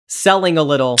Selling a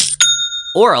little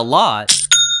or a lot,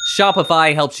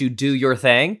 Shopify helps you do your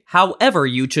thing, however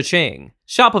you cha-ching.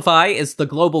 Shopify is the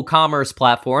global commerce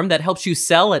platform that helps you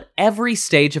sell at every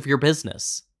stage of your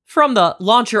business. From the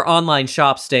launch your online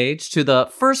shop stage to the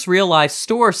first real-life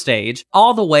store stage,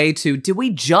 all the way to do we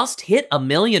just hit 1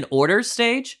 million orders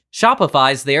stage,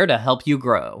 Shopify's there to help you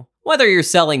grow. Whether you're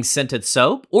selling scented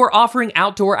soap or offering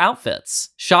outdoor outfits,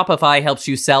 Shopify helps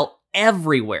you sell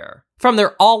everywhere. From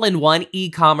their all-in-one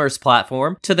e-commerce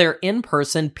platform to their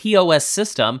in-person POS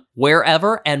system,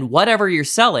 wherever and whatever you're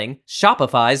selling,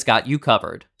 Shopify's got you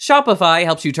covered. Shopify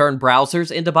helps you turn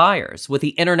browsers into buyers with the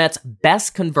internet's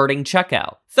best converting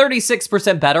checkout,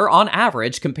 36% better on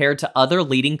average compared to other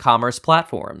leading commerce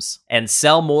platforms. And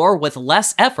sell more with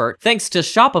less effort thanks to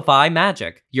Shopify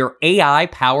Magic, your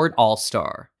AI-powered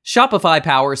all-star. Shopify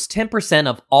powers 10%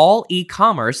 of all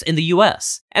e-commerce in the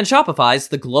US, and Shopify's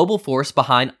the global force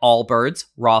behind Allbirds,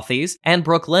 Rothy's, and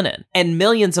Brooklinen, and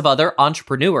millions of other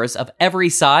entrepreneurs of every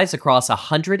size across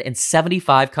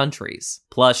 175 countries.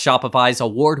 Plus, Shopify's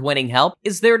award-winning help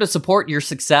is there to support your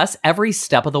success every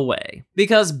step of the way.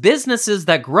 Because businesses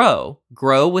that grow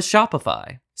with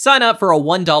Shopify. Sign up for a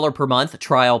 $1 per month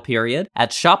trial period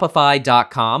at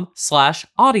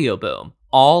shopify.com/audioboom,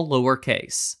 all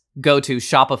lowercase. Go to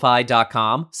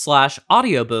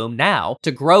shopify.com/audioboom now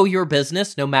to grow your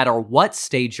business no matter what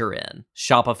stage you're in.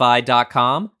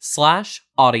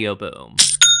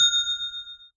 Shopify.com/audioboom.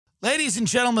 Ladies and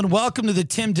gentlemen, welcome to the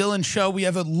Tim Dillon Show. We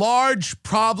have a large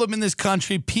problem in this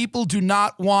country. People do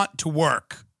not want to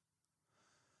work.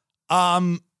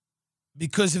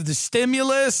 Because of the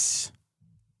stimulus,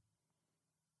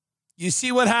 you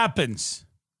see what happens.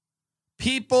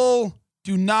 People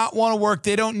do not want to work.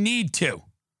 They don't need to.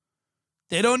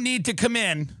 They don't need to come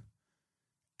in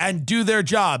and do their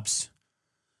jobs.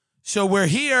 So we're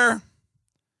here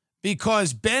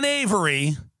because Ben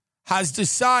Avery has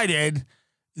decided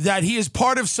that he is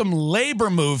part of some labor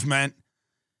movement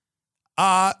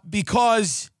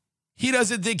because he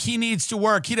doesn't think he needs to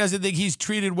work. He doesn't think he's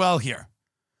treated well here.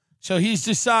 So he's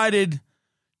decided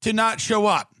to not show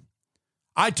up.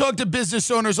 I talk to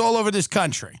business owners all over this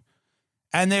country,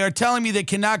 and they are telling me they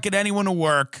cannot get anyone to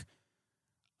work.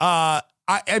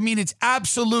 I mean, it's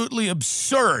absolutely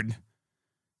absurd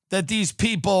that these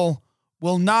people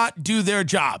will not do their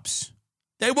jobs.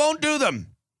 They won't do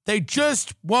them. They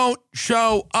just won't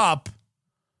show up.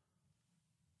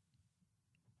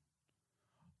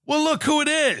 Well, look who it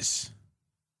is.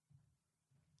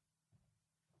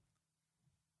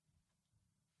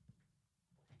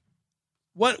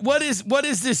 What is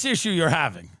this issue you're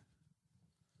having?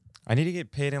 I need to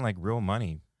get paid in like real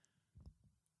money.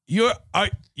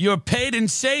 You're paid in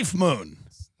Safe Moon.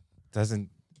 I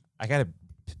got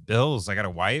bills. I got a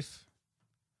wife.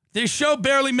 This show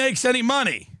barely makes any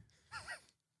money.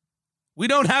 We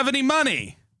don't have any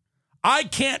money. I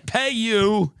can't pay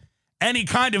you any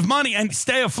kind of money and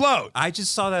stay afloat. I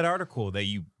just saw that article that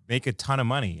you make a ton of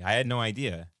money. I had no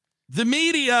idea. The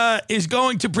media is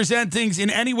going to present things in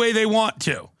any way they want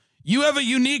to. You have a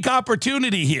unique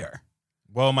opportunity here.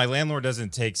 Well, my landlord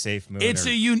doesn't take Safe Moon. It's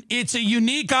a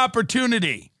unique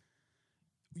opportunity.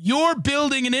 You're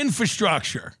building an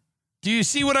infrastructure. Do you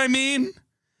see what I mean?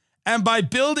 And by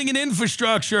building an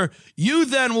infrastructure, you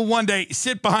then will one day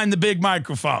sit behind the big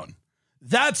microphone.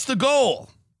 That's the goal.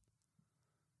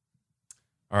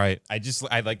 All right.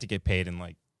 I'd like to get paid in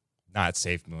like not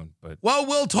Safe Moon, but well,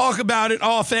 we'll talk about it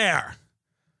off air.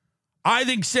 I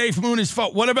think Safe Moon is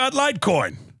fun. What about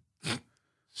Litecoin?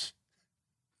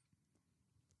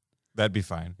 That'd be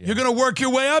fine. Yeah. You're going to work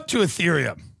your way up to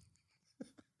Ethereum.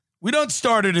 We don't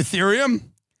start at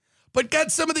Ethereum. But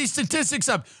get some of these statistics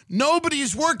up. Nobody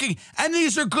is working. And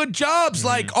these are good jobs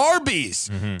like Arby's.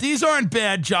 Mm-hmm. These aren't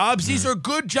bad jobs. Mm-hmm. These are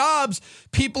good jobs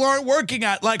people aren't working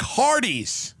at, like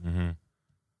Hardee's. Mm-hmm.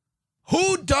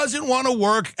 Who doesn't want to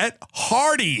work at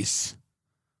Hardee's?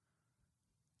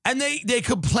 And they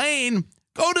complain.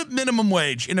 Go to minimum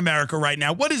wage in America right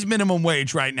now. What is minimum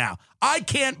wage right now? I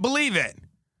can't believe it.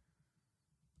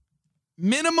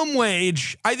 Minimum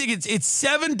wage, I think it's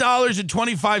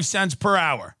 $7.25 per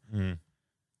hour. Mm.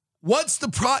 What's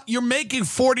the you're making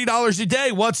 $40 a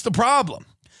day. What's the problem?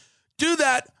 Do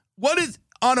that. What is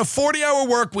on a 40-hour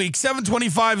work week?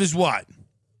 $7.25 is what?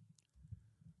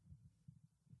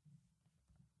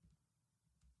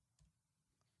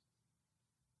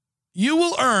 You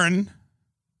will earn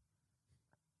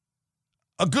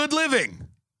a good living.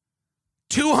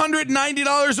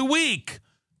 $290 a week.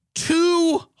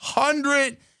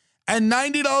 $290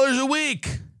 a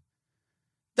week.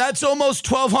 That's almost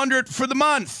 $1,200 for the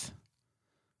month.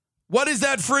 What is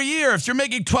that for a year? If you're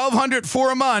making $1,200 for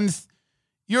a month,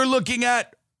 you're looking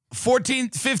at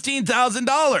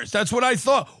 $15,000. That's what I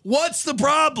thought. What's the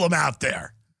problem out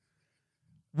there?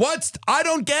 I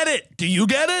don't get it. Do you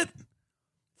get it?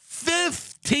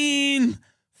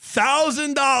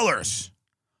 $15,000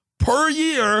 per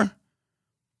year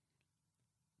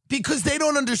because they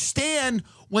don't understand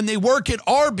when they work at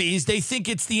Arby's, they think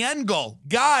it's the end goal.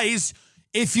 Guys,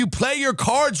 if you play your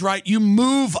cards right, you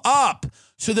move up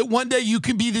so that one day you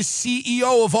can be the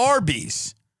CEO of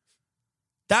Arby's.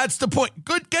 That's the point.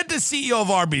 Good, get the CEO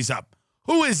of Arby's up.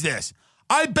 Who is this?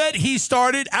 I bet he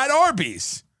started at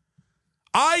Arby's.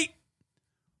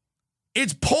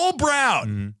 It's Paul Brown.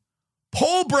 Mm-hmm.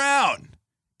 Paul Brown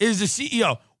is the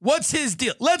CEO. What's his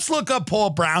deal? Let's look up Paul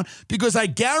Brown because I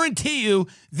guarantee you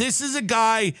this is a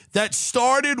guy that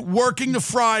started working the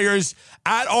fryers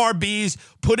at Arby's,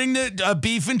 putting the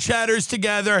beef and cheddars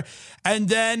together, and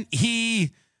then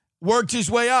he worked his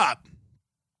way up.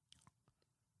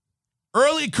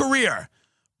 Early career.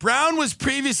 Brown was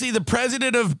previously the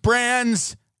president of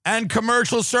brands and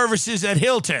commercial services at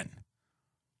Hilton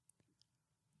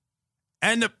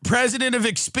and the president of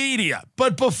Expedia.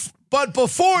 But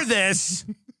before this,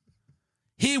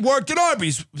 he worked at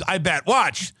Arby's, I bet.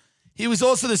 Watch. He was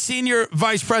also the senior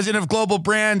vice president of global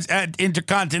brands at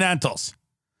Intercontinentals.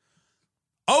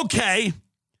 Okay,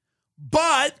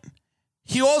 but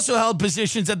he also held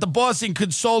positions at the Boston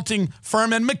consulting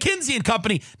firm and McKinsey &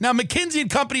 Company. Now, McKinsey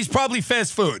 & Company is probably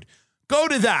fast food. Go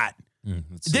to that.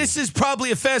 This is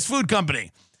probably a fast food company.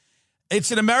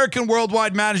 It's an American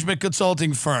worldwide management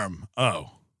consulting firm.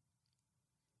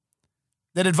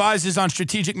 That advises on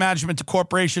strategic management to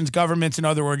corporations, governments, and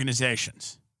other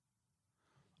organizations.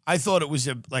 I thought it was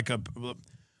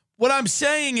what I'm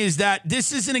saying is that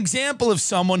this is an example of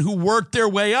someone who worked their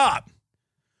way up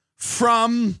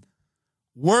from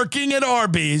working at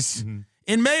Arby's. Mm-hmm.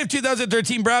 In May of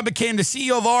 2013, Brown became the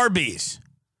CEO of Arby's.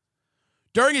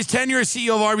 During his tenure as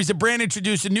CEO of Arby's, the brand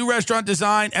introduced a new restaurant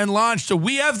design and launched a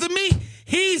We Have the Meat.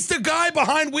 He's the guy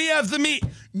behind We Have the Meat.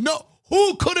 No,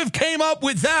 who could have came up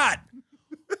with that?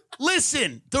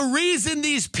 Listen, the reason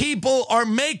these people are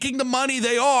making the money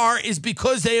they are is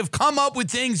because they have come up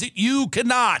with things that you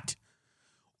cannot.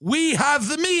 We Have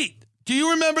the Meat. Do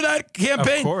you remember that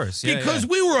campaign? Of course, yeah. Because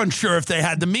we were unsure if they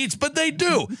had the meats, but they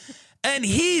do. And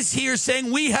he's here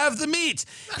saying we have the meats.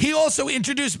 He also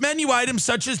introduced menu items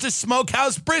such as the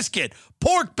smokehouse brisket,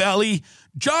 pork belly,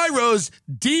 gyros,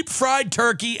 deep fried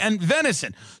turkey, and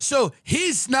venison. So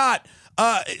he's not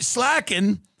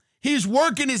slacking. He's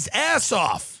working his ass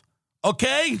off.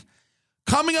 Okay?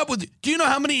 Coming up with, do you know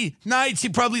how many nights he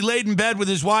probably laid in bed with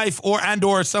his wife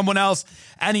or someone else,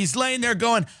 and he's laying there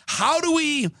going, how do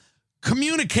we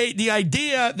communicate the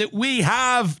idea that we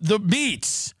have the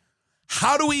meats?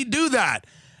 How do we do that?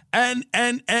 And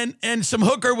some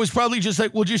hooker was probably just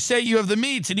like, well, just say you have the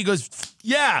meats. And he goes,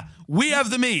 yeah, we have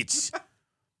the meats.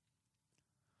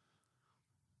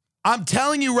 I'm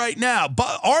telling you right now,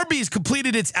 Arby's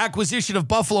completed its acquisition of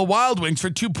Buffalo Wild Wings for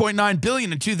 $2.9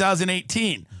 billion in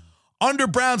 2018. Under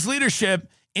Brown's leadership,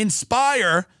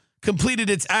 Inspire completed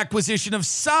its acquisition of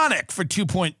Sonic for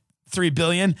 $2.3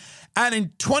 billion. And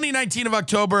in 2019 of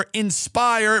October,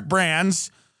 Inspire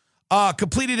Brands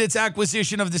completed its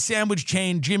acquisition of the sandwich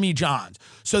chain Jimmy John's.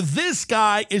 So this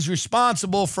guy is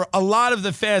responsible for a lot of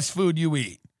the fast food you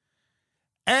eat.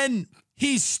 And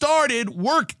he started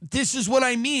work. This is what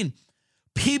I mean.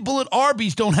 People at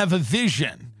Arby's don't have a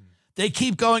vision. They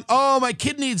keep going, oh, my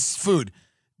kid needs food.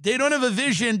 They don't have a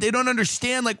vision. They don't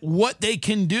understand like what they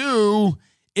can do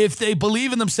if they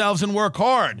believe in themselves and work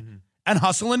hard and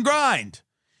hustle and grind.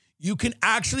 You can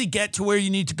actually get to where you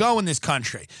need to go in this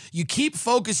country. You keep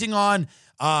focusing on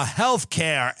health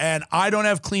care and I don't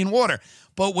have clean water.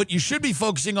 But what you should be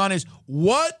focusing on is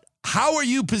how are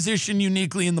you positioned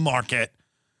uniquely in the market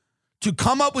to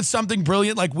come up with something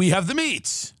brilliant like we have the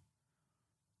meats?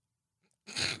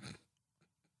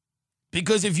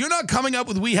 Because if you're not coming up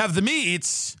with we have the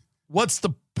meats, what's the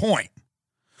point?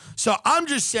 So I'm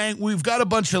just saying we've got a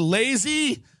bunch of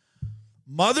lazy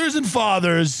mothers and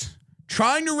fathers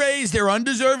trying to raise their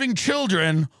undeserving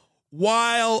children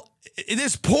while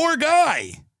this poor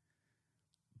guy,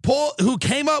 Paul, who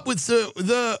came up with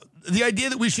the idea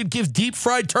that we should give deep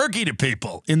fried turkey to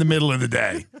people in the middle of the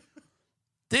day.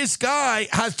 This guy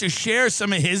has to share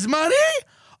some of his money?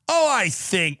 Oh, I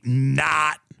think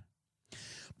not.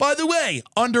 By the way,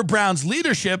 under Brown's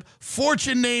leadership,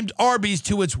 Fortune named Arby's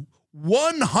to its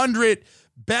 100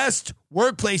 best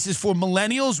workplaces for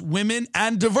millennials, women,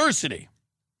 and diversity.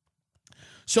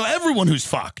 So everyone who's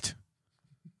fucked.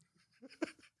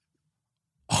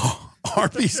 Oh,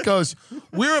 Arby's goes,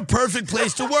 we're a perfect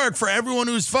place to work for everyone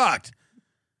who's fucked.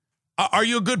 Are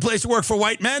you a good place to work for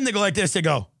white men? They go like this. They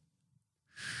go,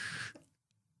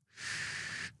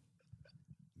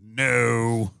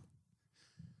 No.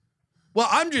 Well,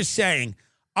 I'm just saying,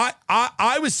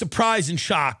 I was surprised and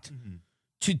shocked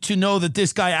to know that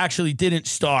this guy actually didn't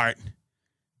start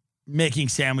making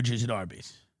sandwiches at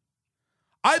Arby's.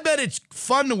 I bet it's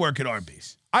fun to work at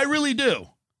Arby's. I really do.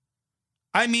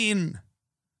 I mean,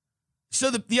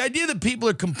 so the idea that people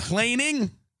are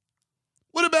complaining,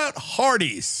 what about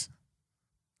Hardee's?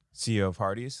 CEO of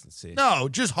Hardee's? Let's see. No,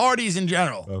 just Hardee's in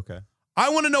general. Okay. I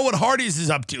want to know what Hardee's is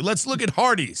up to. Let's look at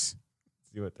Hardee's.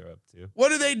 See what they're up to.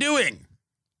 What are they doing?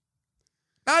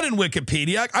 Not in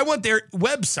Wikipedia. I want their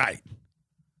website.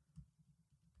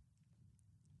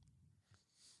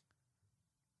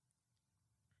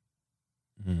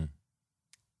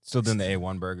 Still doing the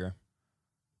A1 burger.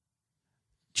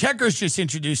 Checkers just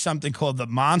introduced something called the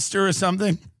Monster or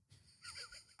something.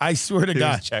 I swear to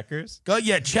God. Checkers?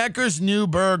 Checkers' new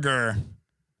burger.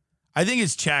 I think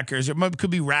it's Checkers. It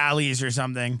could be Rallies or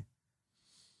something.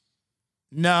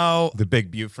 No. The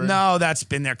Big Buford? No, that's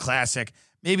been their classic.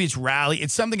 Maybe it's Rally.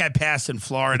 It's something I passed in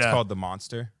Florida. It's called the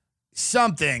Monster?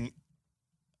 Something.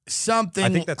 I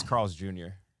think that's Carl's Jr.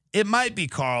 It might be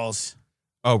Carl's.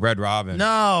 Oh, Red Robin.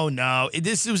 No.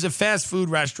 This was a fast food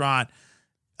restaurant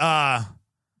that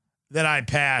I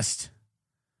passed.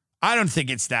 I don't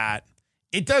think it's that.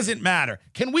 It doesn't matter.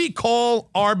 Can we call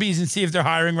Arby's and see if they're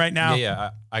hiring right now? Yeah.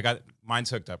 I got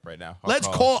mine's hooked up right now. Let's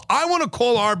call. I want to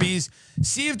call Arby's,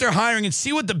 see if they're hiring, and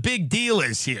see what the big deal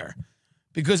is here.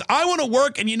 Because I want to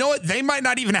work, and you know what? They might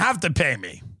not even have to pay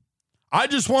me. I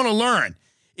just want to learn.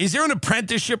 Is there an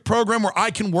apprenticeship program where I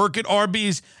can work at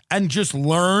Arby's and just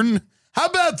learn? How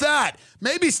about that?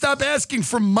 Maybe stop asking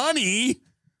for money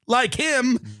like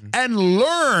him and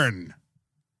learn.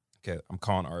 Okay, I'm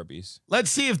calling Arby's. Let's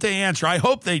see if they answer. I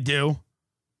hope they do.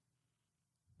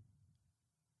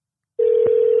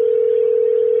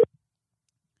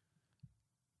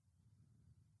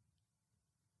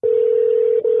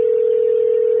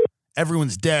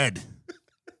 Everyone's dead.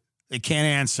 They can't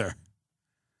answer.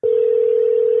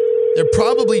 They're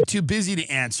probably too busy to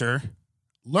answer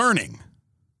learning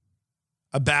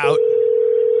about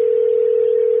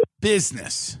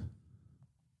business.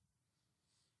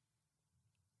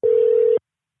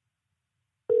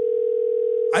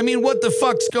 I mean, what the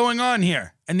fuck's going on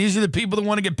here? And these are the people that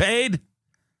want to get paid?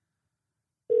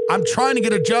 I'm trying to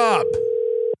get a job.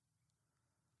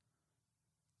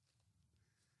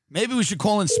 Maybe we should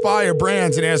call Inspire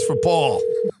Brands and ask for Paul.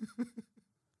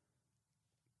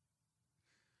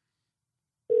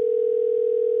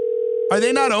 Are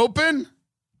they not open?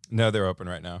 No, they're open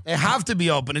right now. They have to be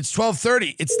open. It's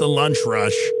 12:30. It's the lunch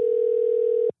rush.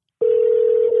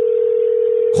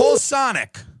 Call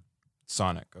Sonic.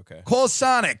 Sonic, okay. Call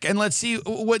Sonic and let's see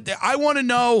what I want to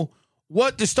know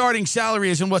what the starting salary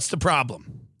is and what's the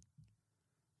problem.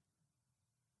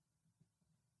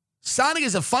 Sonic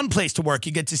is a fun place to work.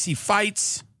 You get to see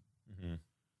fights. Mm-hmm.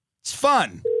 It's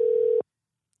fun.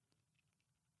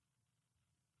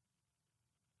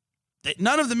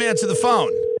 None of them answer the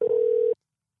phone.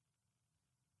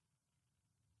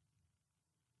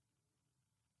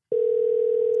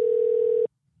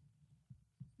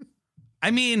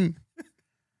 I mean...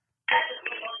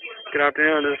 Good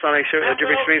afternoon. This is Sonic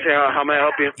Dripping Springs. How may I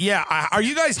help you? Yeah. Are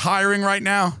you guys hiring right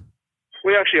now?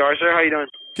 We actually are, sir. How you doing?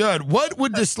 Good. What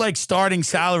would this starting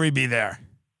salary be there?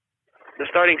 The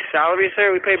starting salary,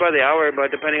 sir, we pay by the hour,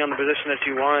 but depending on the position that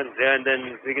you want, and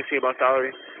then we can see about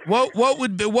salary. What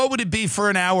would it be for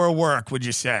an hour of work, would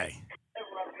you say?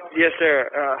 Yes, sir.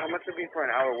 How much would it be for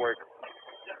an hour of work?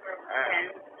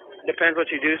 Depends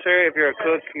what you do, sir. If you're a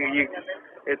cook,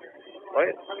 it's what?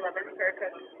 11 for a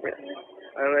cook.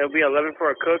 It'll be 11 for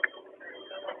a cook.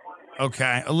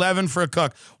 Okay, 11 for a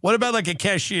cook. What about like a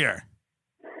cashier?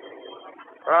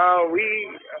 What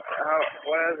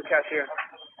is a cashier?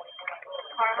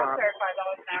 Car ups are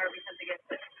 $5 an hour because they get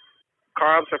tips.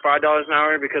 Car ups are $5 an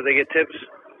hour because they get tips.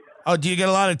 Oh, do you get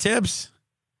a lot of tips?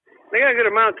 They got a good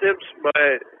amount of tips, but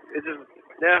it's just,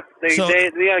 yeah, they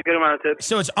got a good amount of tips.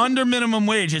 So it's under minimum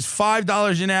wage. It's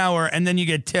 $5 an hour, and then you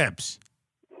get tips.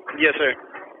 Yes, sir.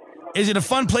 Is it a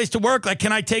fun place to work? Like,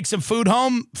 can I take some food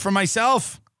home for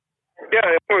myself? Yeah,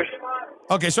 of course.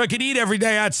 Okay, so I could eat every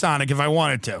day at Sonic if I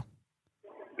wanted to.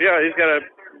 Yeah, you just gotta.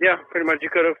 Yeah, pretty much you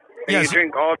could have. And Yes. you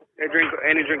drink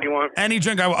any drink you want. Any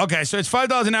drink I want. Okay, so it's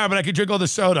 $5 an hour, but I could drink all the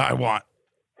soda I want.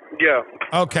 Yeah.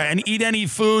 Okay, and eat any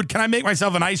food. Can I make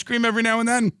myself an ice cream every now and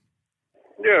then?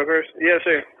 Yeah, of course. Yes,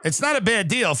 sir. It's not a bad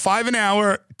deal. $5 an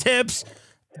hour, tips.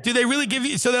 Do they really give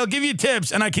you? So they'll give you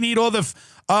tips, and I can eat all the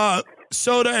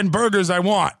soda and burgers I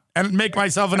want, and make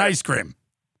myself an ice cream.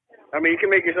 I mean, you can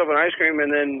make yourself an ice cream,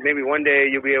 and then maybe one day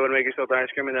you'll be able to make yourself an ice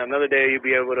cream, and then another day you'll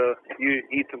be able to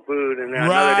eat some food, and then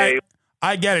another day.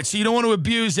 I get it. So you don't want to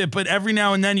abuse it, but every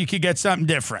now and then you could get something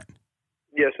different.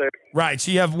 Yes, sir. Right.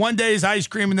 So you have one day is ice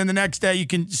cream, and then the next day you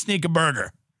can sneak a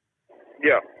burger.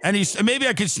 Yeah. And maybe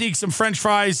I could sneak some French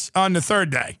fries on the third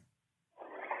day.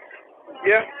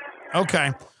 Yeah.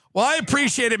 Okay. Well, I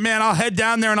appreciate it, man. I'll head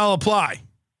down there and I'll apply.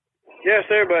 Yes,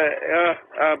 sir.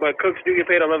 But cooks do get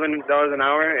paid $11 an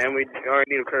hour, and we are in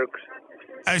need of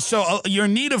cooks. So you're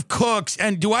in need of cooks,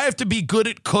 and do I have to be good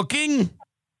at cooking?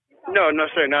 No,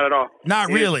 sir, not at all. Not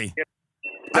really. No,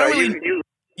 I don't really.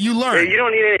 You learn. You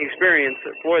don't need any experience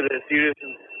for this. You just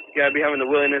gotta be having the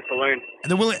willingness to learn.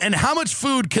 And how much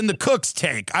food can the cooks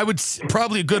take? I would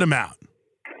probably a good amount.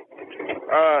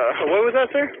 What was that,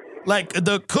 sir? Like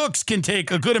the cooks can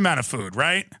take a good amount of food,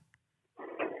 right?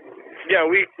 Yeah,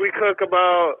 we cook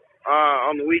about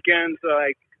on the weekends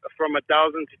like from $1,000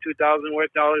 to $2,000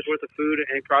 worth of food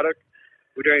and product.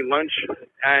 We're doing lunch,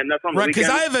 and that's on the weekends.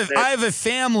 Right, because I have a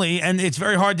family, and it's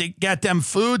very hard to get them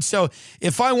food. So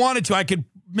if I wanted to, I could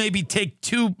maybe take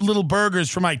 2 little burgers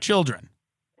for my children.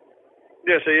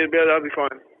 Yeah, so that'll be fine.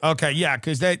 Okay, yeah,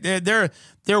 because they're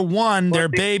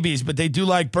babies, but they do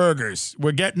like burgers.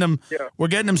 We're getting them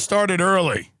started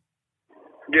early.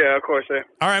 Yeah, of course, sir.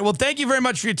 All right, well, thank you very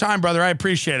much for your time, brother. I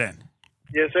appreciate it.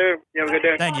 Yes, sir. You have a good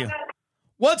day. Thank you.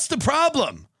 What's the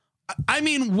problem? I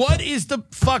mean, what is the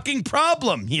fucking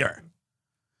problem here?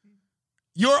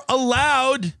 You're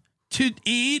allowed to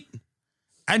eat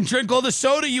and drink all the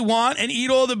soda you want and eat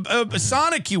all the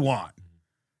Sonic you want.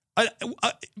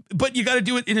 But you got to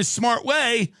do it in a smart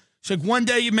way. So like one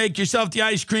day you make yourself the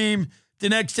ice cream, the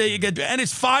next day you get, and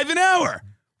it's $5 an hour.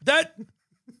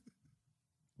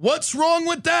 What's wrong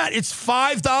with that? It's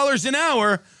 $5 an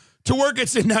hour to work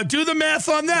at. Now do the math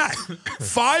on that.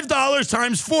 $5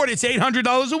 times 40, it's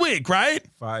 $800 a week, right?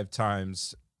 5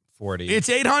 times 40. It's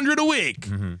 $800 a week.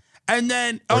 Mm-hmm. And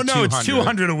then, or it's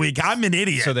 $200 a week. I'm an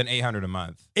idiot. So then $800 a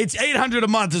month. It's $800 a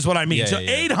month is what I mean. Yeah, so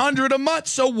yeah. $800 a month.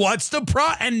 So what's the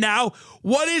And now,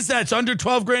 what is that? It's under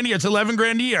 $12 grand a year. It's $11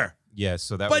 grand a year. Yeah,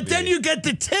 so that But would then be... you get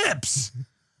the tips.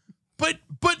 But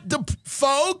the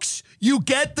folks, you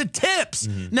get the tips.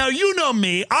 Mm-hmm. Now, you know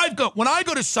me. When I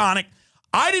go to Sonic,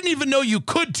 I didn't even know you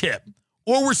could tip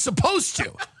or were supposed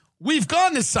to. We've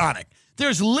gone to Sonic.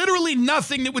 There's literally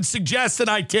nothing that would suggest that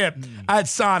I tip at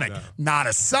Sonic. No. Not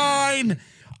a sign.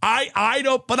 I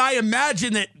don't, but I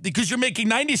imagine that because you're making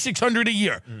 $9,600 a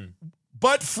year,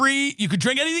 but free, you could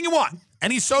drink anything you want,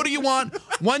 any soda you want.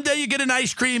 One day you get an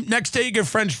ice cream, next day you get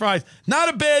French fries. Not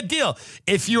a bad deal.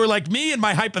 If you were like me in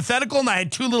my hypothetical and I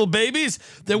had 2 little babies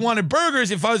that wanted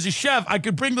burgers, if I was a chef, I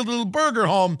could bring the little burger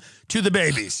home to the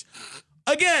babies.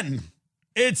 Again,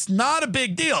 it's not a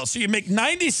big deal. So you make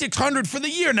 $9,600 for the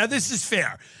year. Now this is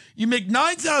fair. You make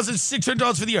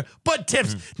 $9,600 for the year, but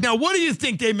tips. Now, what do you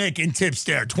think they make in tips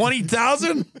there?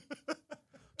 $20,000?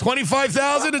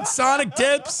 $25,000 at Sonic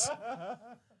tips?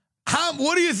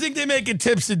 What do you think they make in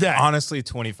tips a day? Honestly,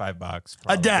 $25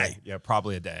 a day. Yeah,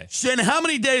 probably a day. And how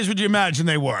many days would you imagine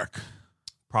they work?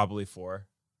 Probably 4.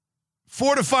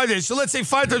 4 to 5 days. So let's say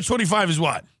 5 times 25 is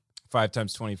what? 5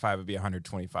 times 25 would be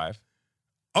 125.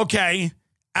 Okay.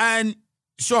 And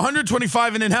so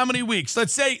 125, and then how many weeks?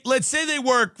 Let's say they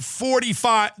work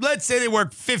 45. Let's say they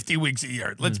work 50 weeks a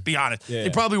year. Let's be honest. Yeah, they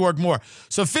probably work more.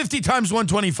 So 50 times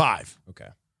 125. Okay.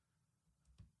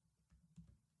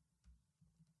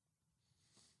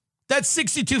 That's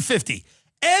 6,250.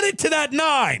 Add it to that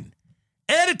 9.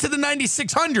 Add it to the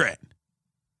 9,600.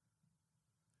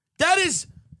 That is,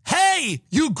 hey,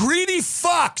 you greedy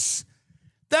fucks.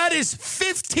 That is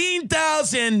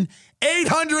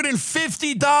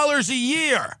 $15,850 a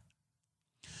year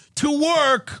to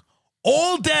work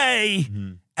all day,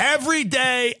 every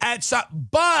day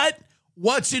but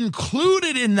what's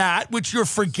included in that, which you're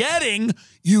forgetting,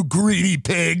 you greedy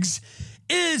pigs,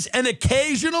 is an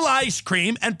occasional ice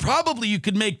cream, and probably you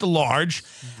could make the large,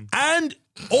 and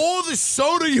all the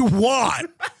soda you want,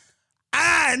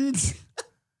 and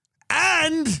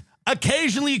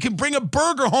occasionally you can bring a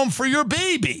burger home for your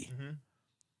baby,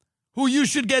 who you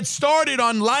should get started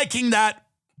on liking that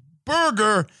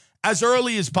burger as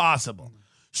early as possible.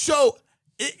 So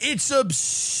it's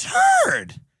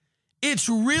absurd. It's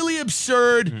really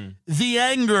absurd, the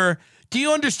anger. Do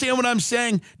you understand what I'm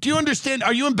saying? Do you understand?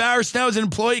 Are you embarrassed now as an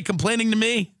employee complaining to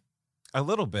me? A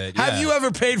little bit, Have you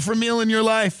ever paid for a meal in your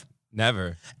life?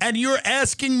 Never. And you're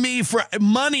asking me for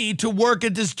money to work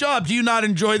at this job. Do you not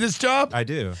enjoy this job? I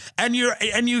do. And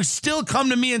you still come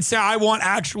to me and say, I want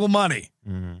actual money.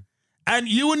 And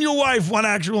you and your wife want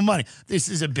actual money. This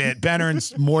is a bit. Ben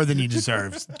earns more than he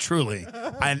deserves, truly.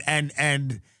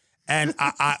 And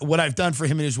what I've done for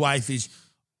him and his wife is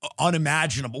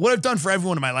unimaginable. What I've done for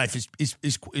everyone in my life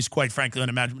is quite frankly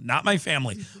unimaginable. Not my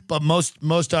family, but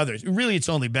most others. Really, it's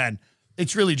only Ben.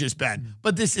 It's really just Ben.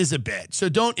 But this is a bit. So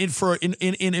don't don't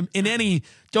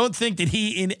think that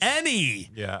he in any.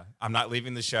 Yeah, I'm not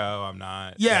leaving the show. I'm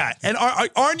not. Yeah, and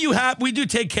aren't you happy? We do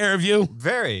take care of you.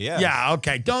 Very, yeah. Yeah,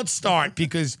 okay. Don't start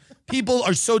because people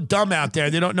are so dumb out there.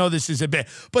 They don't know this is a bit.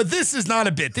 But this is not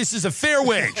a bit. This is a fair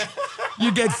wage.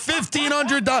 You get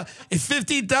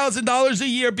 $15,000 a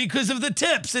year because of the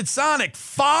tips at Sonic.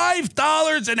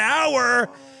 $5 an hour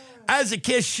as a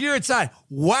cashier at Sonic.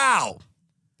 Wow.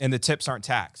 And the tips aren't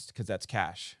taxed because that's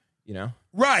cash, you know?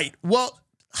 Right. Well,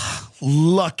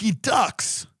 lucky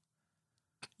ducks.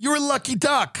 You're a lucky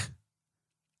duck.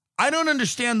 I don't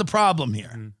understand the problem here.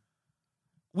 Mm-hmm.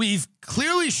 We've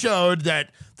clearly showed that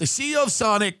the CEO of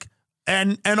Sonic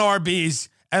and Arby's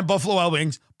and Buffalo Wild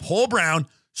Wings, Paul Brown,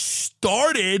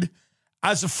 started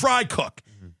as a fry cook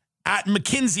at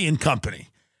McKinsey & Company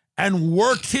and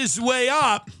worked his way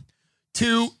up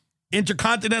to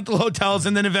Intercontinental Hotels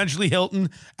and then eventually Hilton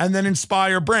and then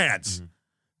Inspire Brands. Mm-hmm.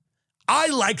 I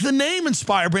like the name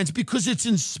Inspire Brands because it's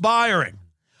inspiring.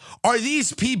 Are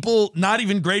these people not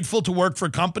even grateful to work for a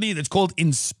company that's called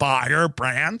Inspire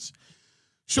Brands?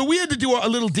 So we had to do a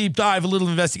little deep dive, a little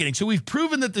investigating. So we've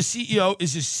proven that the CEO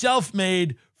is a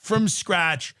self-made, from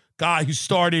scratch guy who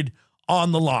started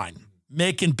on the line,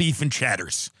 making beef and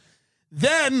cheddars.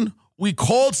 Then we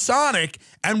called Sonic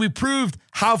and we proved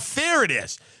how fair it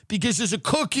is. Because as a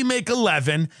cook, you make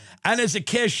 11, and as a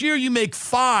cashier, you make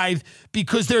 5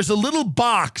 because there's a little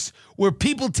box where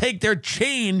people take their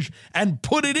change and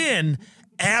put it in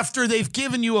after they've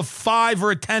given you a $5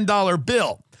 or a $10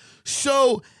 bill.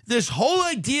 So this whole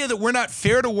idea that we're not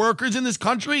fair to workers in this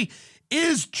country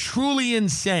is truly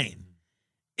insane.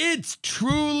 It's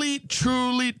truly,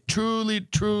 truly, truly,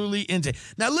 truly insane.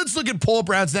 Now let's look at Paul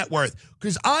Brown's net worth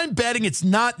because I'm betting it's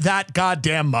not that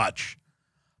goddamn much.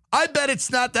 I bet it's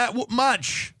not that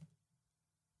much.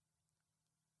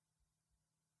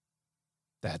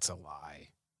 That's a lie.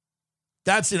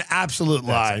 That's an absolute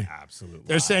lie.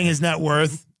 They're saying his net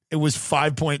worth, it was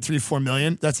 $5.34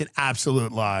 million. That's an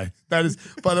absolute lie. That is,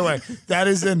 by the way, that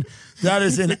is an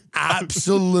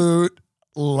absolute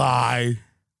lie.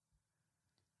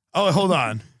 Oh, hold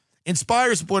on.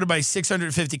 Inspire is supported by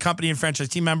 650 company and franchise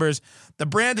team members. The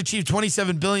brand achieved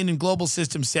 $27 billion in global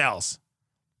system sales.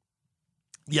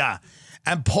 Yeah.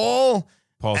 And Paul's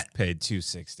paid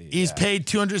 $260. He's paid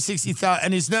 $260,000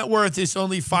 and his net worth is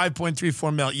only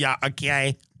 $5.34 million. Yeah,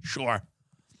 okay. Sure.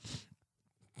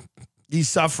 He's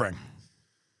suffering.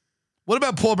 What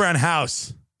about Paul Brown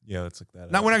House? Yeah, let's look that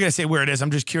up. Now, we're not going to say where it is.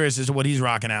 I'm just curious as to what he's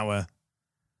rocking out with.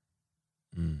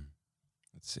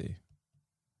 Let's see. There's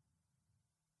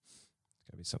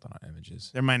got to be something on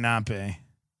images. There might not be.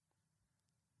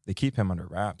 They keep him under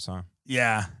wraps, huh?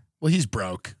 Yeah. Well, he's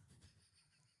broke.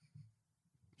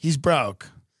 He's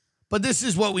broke. But this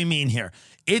is what we mean here.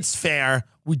 It's fair.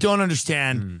 We don't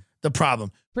understand the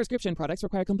problem. Prescription products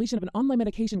require completion of an online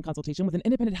medication consultation with an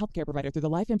independent healthcare provider through the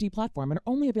LifeMD platform and are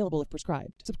only available if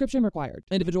prescribed. Subscription required.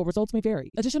 Individual results may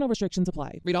vary. Additional restrictions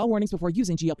apply. Read all warnings before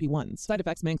using GLP-1s. Side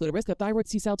effects may include a risk of thyroid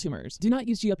C-cell tumors. Do not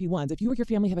use GLP-1s if you or your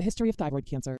family have a history of thyroid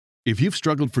cancer. If you've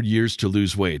struggled for years to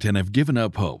lose weight and have given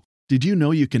up hope, did you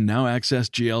know you can now access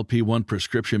GLP-1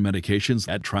 prescription medications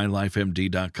at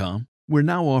TryLifeMD.com? We're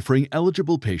now offering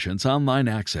eligible patients online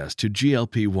access to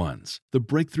GLP-1s, the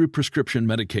breakthrough prescription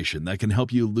medication that can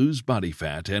help you lose body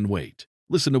fat and weight.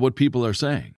 Listen to what people are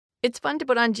saying. It's fun to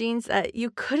put on jeans that you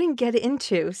couldn't get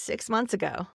into 6 months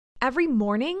ago. Every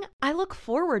morning, I look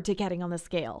forward to getting on the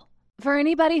scale. For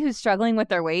anybody who's struggling with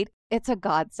their weight, it's a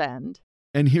godsend.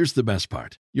 And here's the best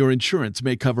part. Your insurance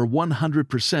may cover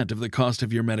 100% of the cost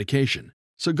of your medication.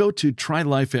 So go to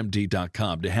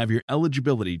TryLifeMD.com to have your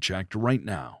eligibility checked right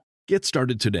now. Get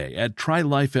started today at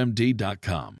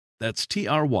TryLifeMD.com. That's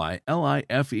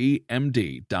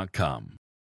TryLifeMD.com.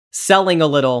 Selling a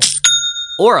little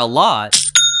or a lot,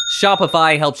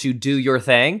 Shopify helps you do your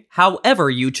thing, however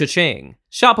you cha-ching.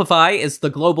 Shopify is the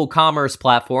global commerce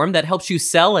platform that helps you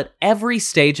sell at every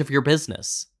stage of your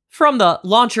business. From the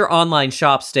launch your online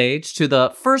shop stage to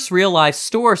the first real life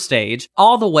store stage,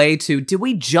 all the way to did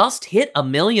we just hit 1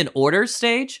 million orders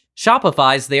stage?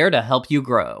 Shopify's there to help you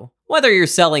grow. Whether you're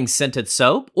selling scented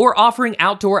soap or offering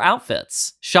outdoor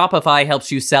outfits, Shopify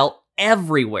helps you sell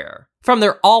everywhere. From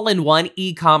their all-in-one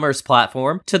e-commerce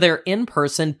platform to their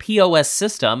in-person POS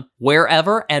system,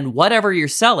 wherever and whatever you're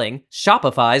selling,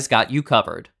 Shopify's got you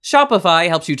covered. Shopify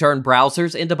helps you turn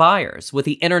browsers into buyers with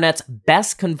the internet's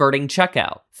best converting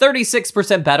checkout,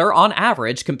 36% better on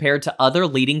average compared to other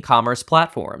leading commerce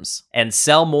platforms. And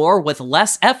sell more with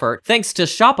less effort thanks to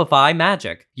Shopify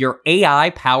Magic, your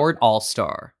AI-powered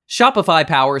all-star. Shopify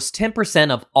powers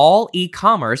 10% of all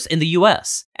e-commerce in the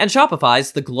US, and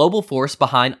Shopify's the global force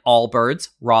behind Allbirds,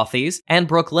 Rothy's, and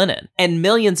Brooklinen, and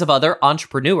millions of other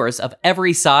entrepreneurs of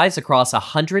every size across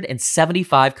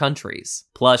 175 countries.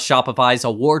 Plus, Shopify's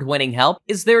award-winning help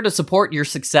is there to support your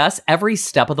success every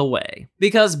step of the way.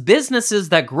 Because businesses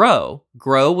that grow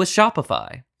with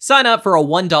Shopify. Sign up for a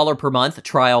 $1 per month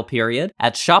trial period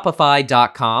at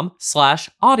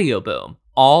shopify.com/audioboom,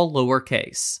 all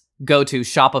lowercase. Go to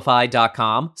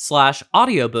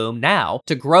shopify.com/audioboom now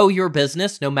to grow your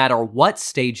business no matter what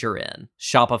stage you're in.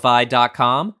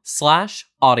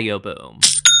 Shopify.com/audioboom.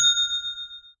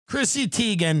 Chrissy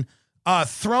Teigen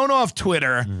thrown off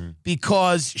Twitter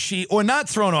because or not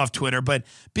thrown off Twitter, but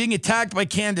being attacked by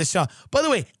Candace. By the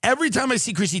way, every time I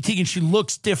see Chrissy Teigen, she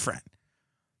looks different.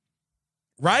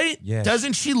 Right? Yeah.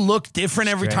 Doesn't she look different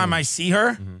every time I see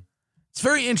her? It's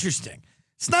very interesting.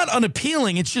 It's not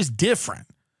unappealing. It's just different.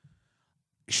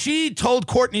 She told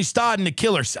Courtney Stodden to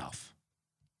kill herself,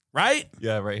 right?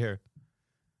 Yeah, right here.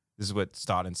 This is what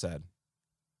Stodden said.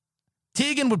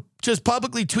 Teigen would just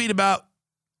publicly tweet about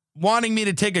wanting me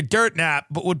to take a dirt nap,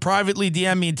 but would privately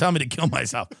DM me and tell me to kill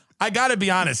myself. I got to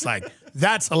be honest,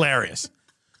 that's hilarious.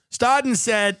 Stodden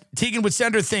said Teigen would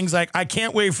send her things like, I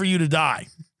can't wait for you to die.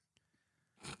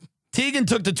 Teigen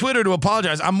took to Twitter to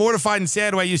apologize. I'm mortified and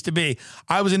sad who I used to be.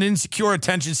 I was an insecure,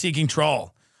 attention-seeking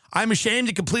troll. I'm ashamed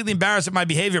and completely embarrassed of my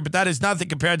behavior, but that is nothing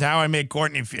compared to how I made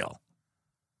Courtney feel.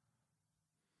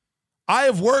 I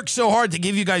have worked so hard to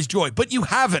give you guys joy, but you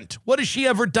haven't. What has she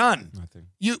ever done? Nothing.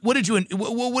 What did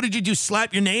you do?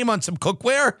 Slap your name on some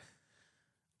cookware?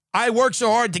 I worked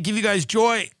so hard to give you guys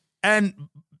joy and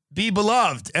be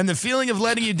beloved, and the feeling of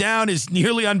letting you down is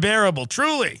nearly unbearable.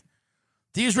 Truly.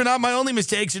 These were not my only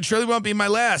mistakes and surely won't be my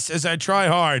last as I try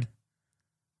hard.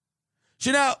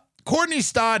 So now, Courtney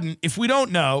Stodden, if we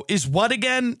don't know, is what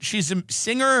again? She's a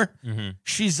singer.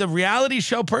 She's a reality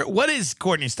show what is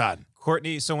Courtney Stodden?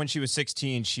 Courtney, so when she was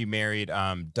 16, she married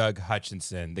Doug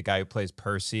Hutchinson, the guy who plays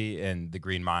Percy in The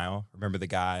Green Mile. Remember the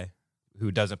guy who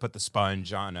doesn't put the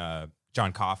sponge on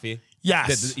John Coffey?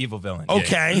 Yes. The evil villain.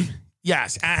 Okay. Yeah.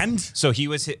 Yes. And? So he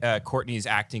was Courtney's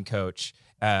acting coach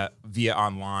via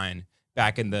online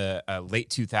back in the late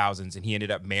 2000s, and he ended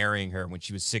up marrying her when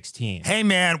she was 16. Hey,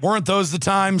 man, weren't those the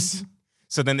times?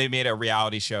 So then they made a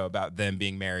reality show about them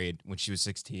being married when she was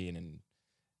 16. And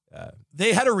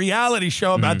they had a reality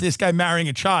show about this guy marrying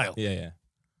a child. Yeah.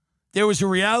 There was a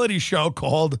reality show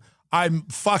called I'm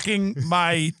Fucking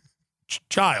My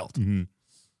Child.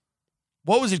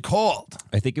 What was it called?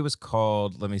 I think it was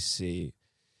called, let me see.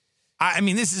 I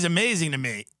mean, this is amazing to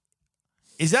me.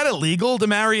 Is that illegal to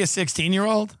marry a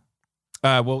 16-year-old?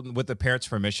 Well, with the parents'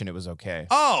 permission, it was okay.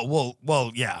 Oh,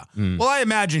 well, yeah. Well, I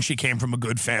imagine she came from a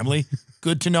good family.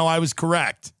 Good to know I was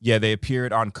correct. Yeah, they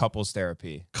appeared on Couples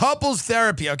Therapy. Couples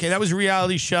Therapy. Okay, that was a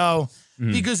reality show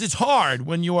because it's hard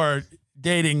when you are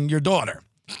dating your daughter.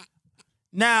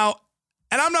 Now,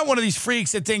 and I'm not one of these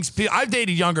freaks that thinks I've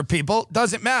dated younger people.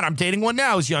 Doesn't matter. I'm dating one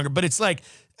now who's younger, but it's like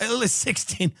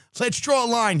 16. Let's draw a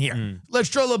line here. Let's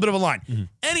draw a little bit of a line.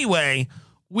 Anyway,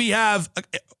 we have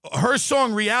her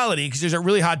song Reality, because there's a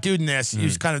really hot dude in this. He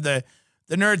was kind of the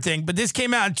nerd thing. But this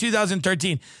came out in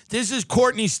 2013. This is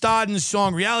Courtney Stodden's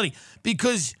song Reality,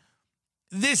 because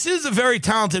this is a very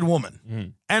talented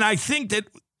woman. And I think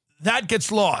that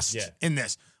gets lost in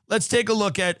this. Let's take a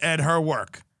look at her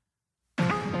work.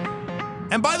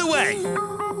 And by the way,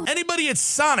 anybody at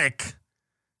Sonic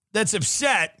that's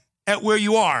upset at where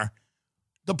you are,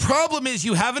 the problem is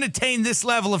you haven't attained this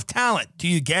level of talent. Do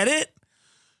you get it?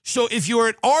 So if you're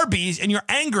at Arby's and you're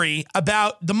angry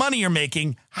about the money you're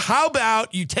making, how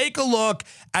about you take a look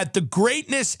at the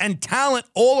greatness and talent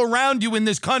all around you in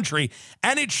this country,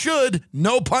 and it should,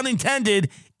 no pun intended,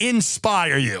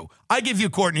 inspire you. I give you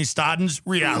Courtney Stodden's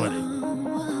Reality.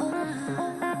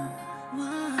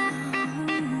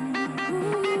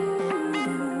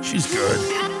 She's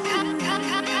good.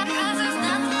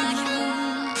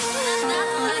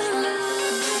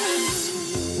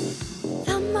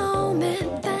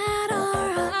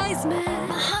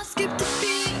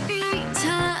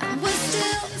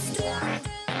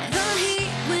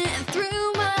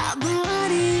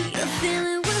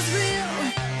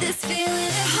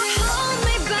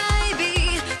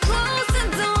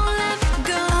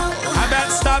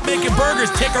 Making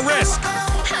burgers, take a risk.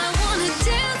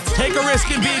 Take a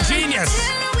risk and be a genius.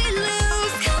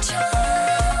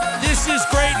 This is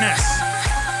greatness.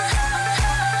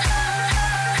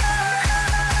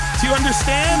 you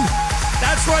understand?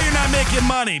 That's why you're not making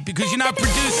money, because you're not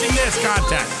producing this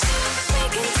content.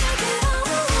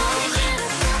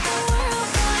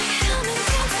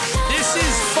 This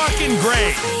is fucking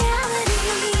great.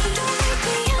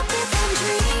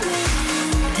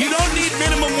 You don't need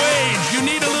minimum wage. You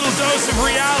need a little dose of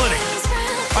reality.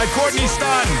 By Courtney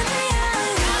Stodden.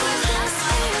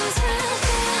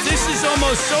 This is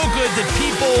almost so good that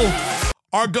people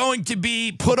are going to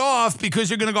be put off because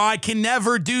they're going to go, I can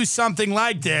never do something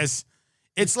like this.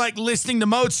 It's like listening to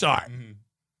Mozart. Mm-hmm.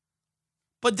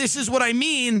 But this is what I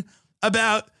mean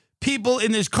about people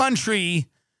in this country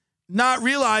not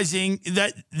realizing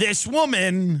that this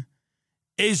woman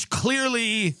is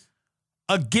clearly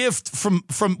a gift from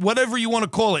whatever you want to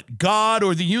call it, God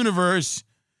or the universe.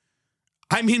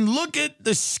 I mean, look at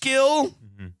the skill.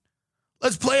 Mm-hmm.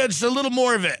 Let's play just a little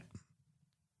more of it.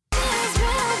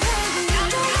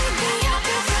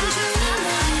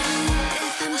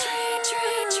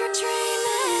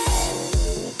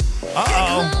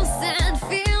 Uh-oh.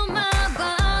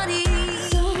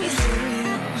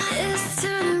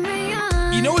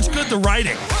 You know what's good? The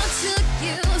writing.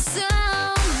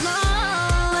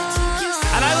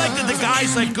 And I like that the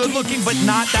guy's like good looking, but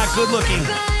not that good looking.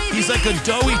 He's like a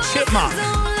doughy chipmunk.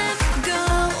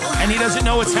 And he doesn't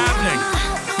know what's happening.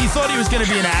 He thought he was going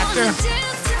to be an actor.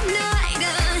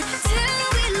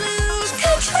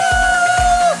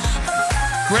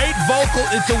 Great vocal.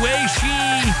 It's the way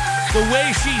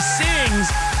she sings.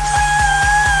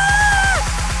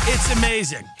 It's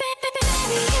amazing.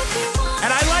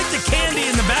 And I like the candy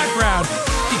in the background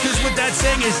because what that's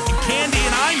saying is candy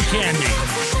and I'm candy.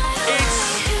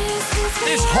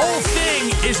 This whole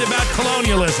thing is about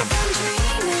colonialism,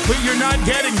 but you're not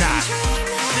getting that.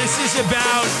 This is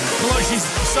about, she's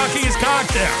sucking his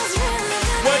cocktail.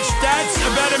 That's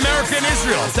about America and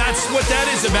Israel. That's what that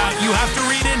is about. You have to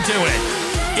read into it.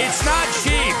 It's not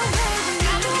cheap.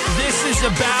 This is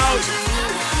about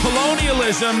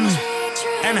colonialism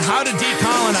and how to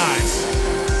decolonize.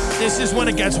 This is when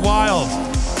it gets wild.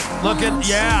 Look at,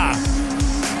 yeah.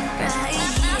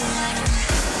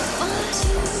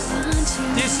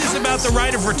 This is about the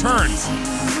right of return.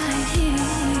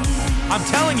 I'm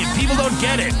telling you, people don't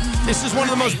get it. This is one of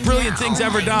the most brilliant things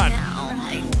ever done.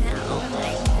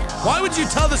 Why would you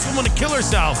tell this woman to kill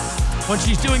herself when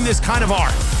she's doing this kind of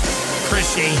art,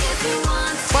 Chrissy?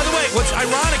 By the way, what's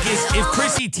ironic is if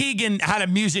Chrissy Teigen had a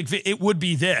music video, it would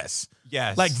be this.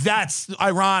 Yes. Like, that's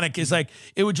ironic, is like,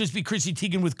 it would just be Chrissy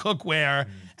Teigen with cookware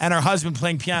and her husband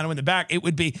playing piano in the back. It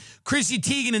would be Chrissy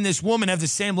Teigen and this woman have the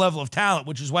same level of talent,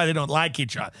 which is why they don't like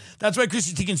each other. That's why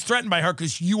Chrissy Teigen's threatened by her,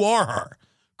 because you are her.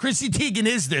 Chrissy Teigen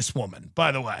is this woman,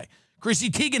 by the way. Chrissy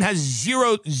Teigen has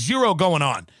zero going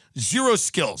on. Zero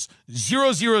skills.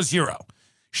 Zero.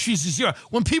 She's a zero.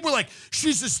 When people are like,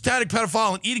 she's a static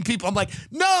pedophile and eating people, I'm like,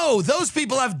 no, those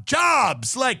people have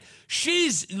jobs. Like,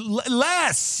 she's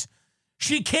less.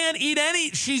 She can't eat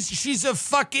any. She's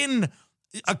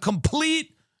a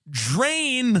complete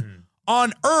drain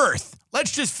on Earth.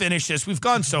 Let's just finish this. We've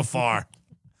gone so far.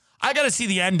 I got to see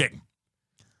the ending.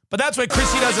 But that's why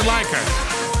Chrissy doesn't like her.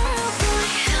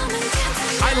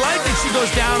 I like that she goes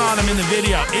down on him in the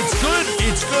video. It's good.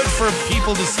 It's good for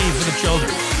people to see, for the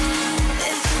children.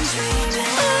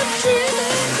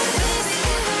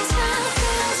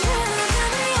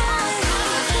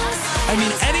 I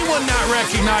mean, anyone not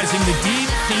recognizing the deep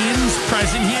themes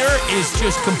present here is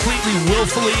just completely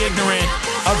willfully ignorant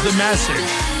of the message.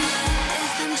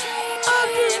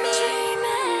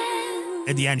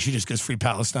 At the end, she just goes, Free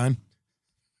Palestine.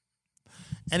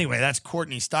 Anyway, that's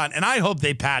Courtney Stodden. And I hope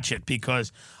they patch it,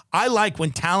 because I like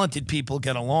when talented people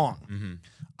get along. Mm-hmm.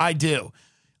 I do.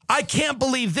 I can't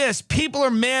believe this. People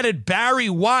are mad at Barry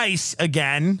Weiss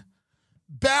again.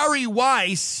 Barry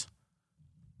Weiss,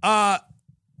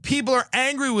 people are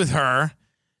angry with her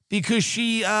because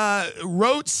she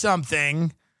wrote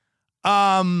something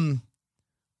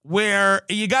where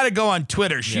you got to go on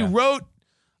Twitter. She wrote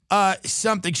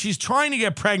something. She's trying to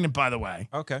get pregnant, by the way.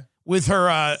 Okay. With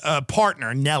her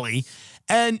partner, Nelly.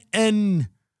 And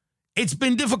it's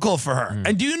been difficult for her.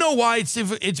 And do you know why it's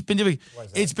been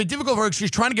difficult? It's been difficult for her because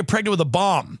she's trying to get pregnant with a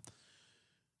bomb.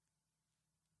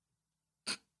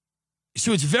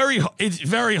 So it's very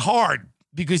hard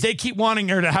because they keep wanting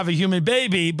her to have a human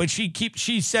baby, but she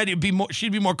said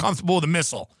she'd be more comfortable with a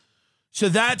missile. So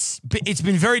it's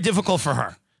been very difficult for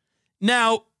her.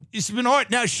 Now, it's been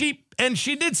hard. Now, she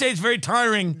did say it's very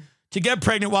tiring to get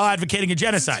pregnant while advocating a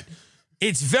genocide.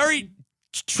 It's very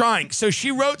trying. So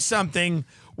she wrote something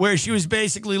where she was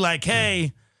basically like,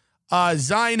 hey,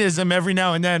 Zionism, every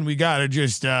now and then we got to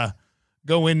just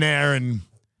go in there and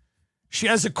She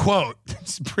has a quote.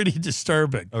 It's pretty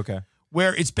disturbing. Okay.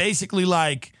 Where it's basically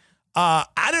like, I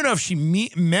don't know if she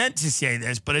meant to say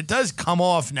this, but it does come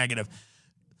off negative.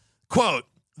 Quote,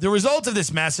 the result of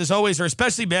this mess, as always, are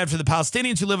especially bad for the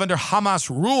Palestinians who live under Hamas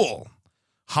rule.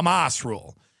 Hamas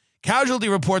rule. Casualty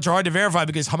reports are hard to verify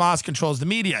because Hamas controls the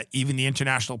media, even the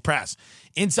international press,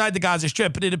 inside the Gaza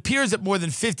Strip. But it appears that more than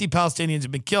 50 Palestinians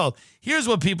have been killed. Here's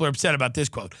what people are upset about this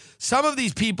quote. Some of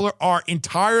these people are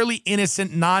entirely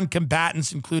innocent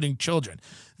non-combatants, including children.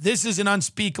 This is an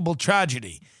unspeakable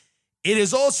tragedy. It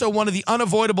is also one of the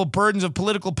unavoidable burdens of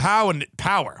political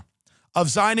power, of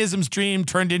Zionism's dream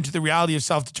turned into the reality of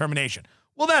self-determination.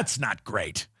 Well, that's not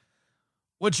great.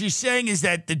 What she's saying is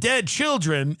that the dead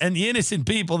children and the innocent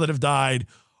people that have died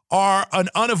are an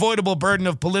unavoidable burden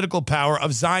of political power,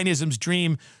 of Zionism's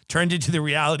dream turned into the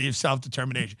reality of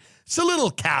self-determination. It's a little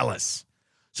callous.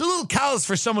 It's a little callous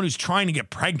for someone who's trying to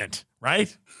get pregnant,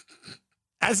 right?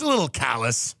 That's a little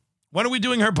callous. When are we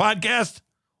doing her podcast?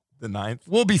 The 9th.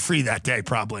 We'll be free that day,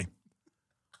 probably.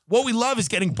 What we love is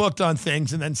getting booked on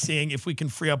things and then seeing if we can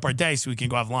free up our day so we can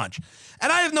go have lunch. And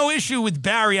I have no issue with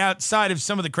Barry outside of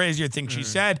some of the crazier things she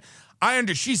said.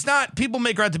 She's not, people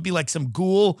make her out to be like some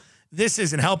ghoul. This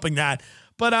isn't helping that.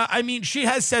 But I mean, she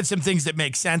has said some things that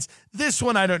make sense. This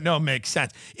one, I don't know, makes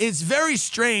sense. It's very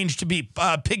strange to be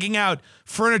picking out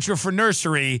furniture for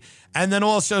nursery and then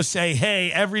also say, hey,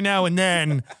 every now and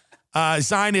then,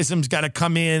 Zionism's got to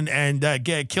come in and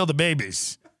kill the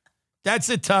babies. That's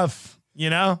a tough... You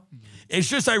know, it's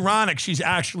just ironic. She's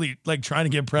actually like trying to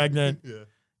get pregnant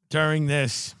during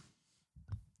this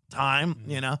time,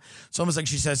 you know, it's almost like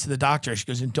she says to the doctor, she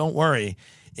goes, and don't worry,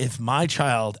 if my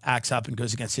child acts up and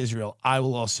goes against Israel, I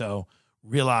will also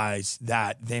realize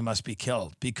that they must be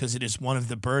killed because it is one of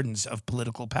the burdens of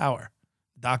political power.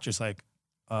 The doctor's like,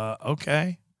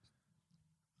 okay.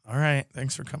 All right.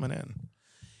 Thanks for coming in.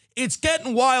 It's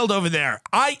getting wild over there.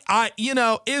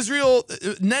 Israel,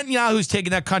 Netanyahu's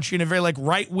taking that country in a very like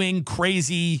right-wing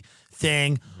crazy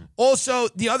thing. Also,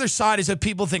 the other side is that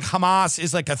people think Hamas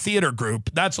is like a theater group.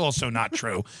 That's also not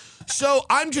true. So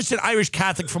I'm just an Irish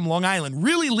Catholic from Long Island.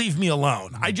 Really leave me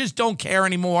alone. I just don't care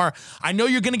anymore. I know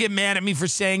you're going to get mad at me for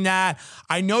saying that.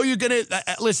 I know you're going to,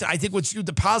 listen, I think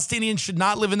the Palestinians should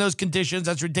not live in those conditions.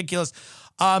 That's ridiculous.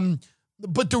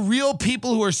 But the real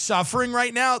people who are suffering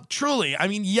right now, truly, I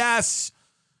mean, yes,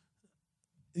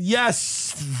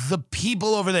 the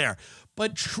people over there.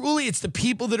 But truly, it's the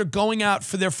people that are going out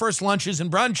for their first lunches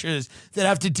and brunches that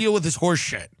have to deal with this horse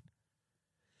shit.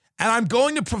 And I'm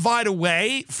going to provide a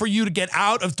way for you to get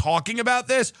out of talking about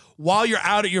this while you're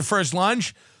out at your first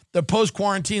lunch, the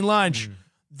post-quarantine lunch.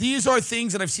 These are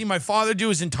things that I've seen my father do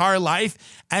his entire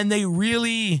life, and they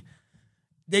really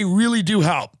do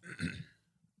help.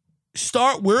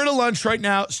 We're at a lunch right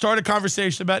now. Start a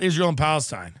conversation about Israel and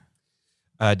Palestine.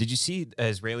 Did you see an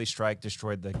Israeli strike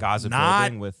destroyed the Gaza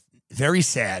building with? Very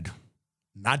sad.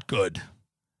 Not good.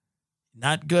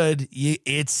 Not good.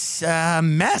 It's a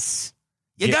mess.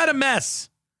 You got a mess.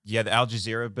 Yeah, the Al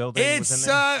Jazeera building was in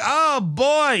there. Oh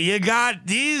boy, you got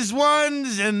these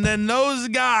ones and then those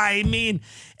guys. I mean,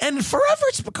 and forever,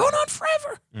 it's been going on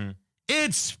forever.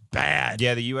 It's bad.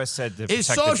 Yeah, the U.S. said to is protect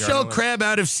the soft-shell journalists. crab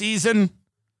out of season?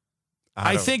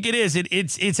 I think it is.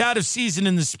 It's out of season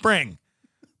in the spring,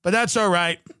 but that's all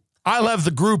right. I'll have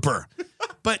the grouper.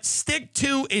 But stick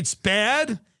to it's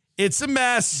bad. It's a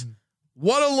mess.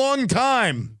 What a long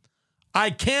time.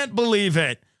 I can't believe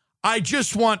it. I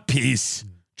just want peace.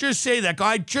 Just say that.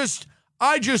 I just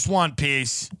want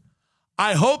peace.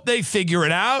 I hope they figure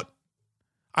it out.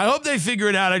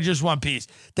 I just want peace.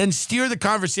 Then steer the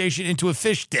conversation into a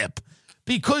fish dip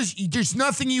because there's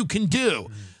nothing you can do.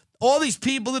 All these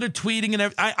people that are tweeting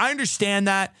and I understand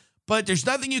that, but there's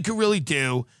nothing you can really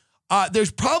do.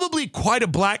 There's probably quite a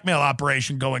blackmail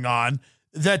operation going on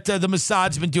that the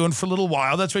Mossad's been doing for a little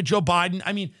while. That's why Joe Biden,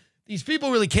 I mean, these people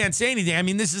really can't say anything. I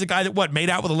mean, this is a guy that, made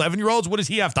out with 11-year-olds? What does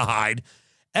he have to hide?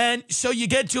 And so you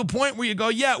get to a point where you go,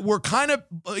 yeah, we're kind of,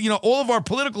 all of our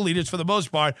political leaders, for the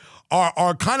most part,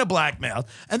 are kind of blackmailed.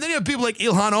 And then you have people like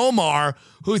Ilhan Omar,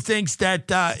 who thinks that,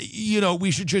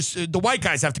 we should just, the white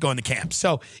guys have to go in the camp.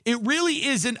 So it really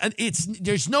isn't,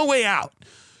 there's no way out.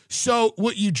 So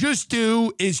what you just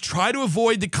do is try to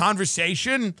avoid the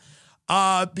conversation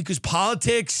because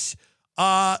politics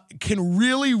can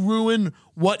really ruin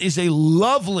what is a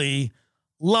lovely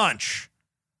lunch.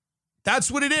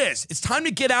 That's what it is. It's time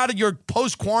to get out of your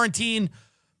post-quarantine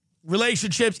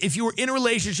relationships. If you were in a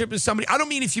relationship with somebody, I don't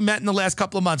mean if you met in the last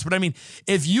couple of months, but I mean,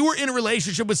 if you were in a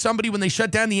relationship with somebody when they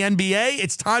shut down the NBA,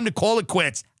 it's time to call it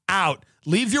quits. Out.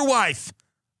 Leave your wife.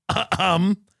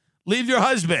 Leave your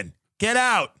husband. Get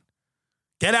out.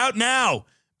 Get out now.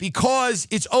 because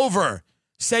it's over.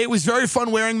 Say it was very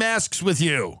fun wearing masks with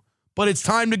you, but it's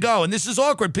time to go. And this is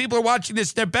awkward. People are watching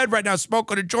this in their bed right now,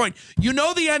 smoking a joint. You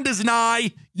know the end is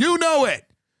nigh. You know it.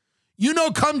 You know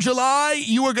come July,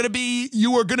 you are going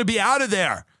to be out of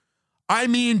there. I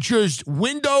mean, just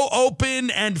window open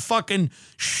and fucking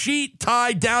sheet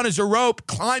tied down as a rope,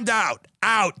 climbed out,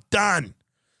 done.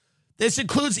 This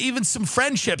includes even some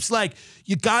friendships. Like,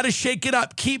 you got to shake it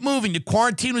up. Keep moving. The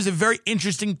quarantine was a very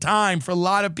interesting time for a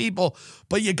lot of people,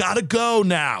 but you got to go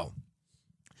now.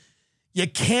 You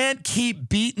can't keep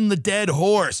beating the dead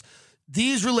horse.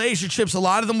 These relationships, a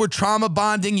lot of them were trauma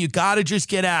bonding. You got to just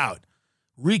get out.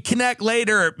 Reconnect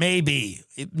later, maybe.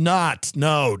 If not,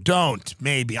 no, don't,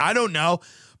 maybe. I don't know.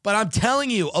 But I'm telling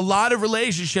you, a lot of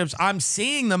relationships, I'm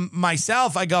seeing them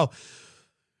myself. I go,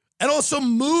 and also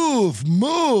move.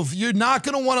 You're not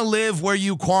going to want to live where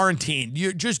you quarantine.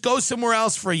 You just go somewhere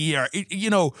else for a year.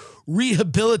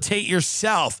 Rehabilitate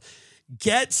yourself.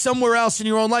 Get somewhere else in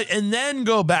your own life and then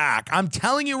go back. I'm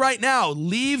telling you right now,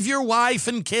 leave your wife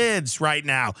and kids right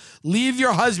now. Leave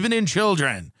your husband and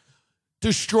children.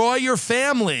 Destroy your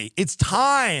family. It's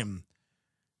time.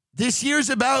 This year's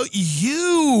about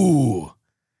you.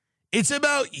 It's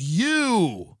about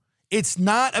you. It's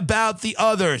not about the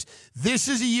others. This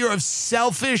is a year of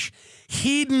selfish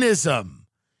hedonism.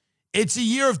 It's a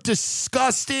year of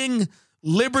disgusting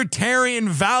libertarian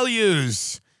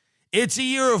values. It's a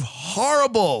year of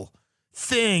horrible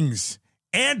things,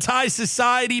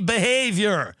 anti-society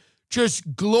behavior,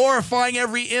 just glorifying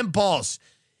every impulse,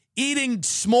 eating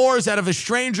s'mores out of a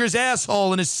stranger's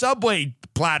asshole in a subway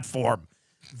platform.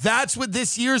 That's what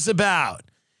this year's about.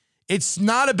 It's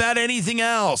not about anything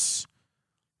else.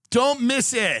 Don't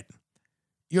miss it.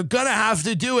 You're going to have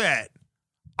to do it.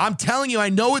 I'm telling you, I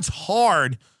know it's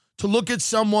hard to look at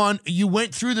someone, you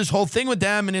went through this whole thing with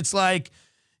them, and it's like,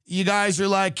 you guys are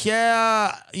like,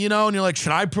 yeah, and you're like,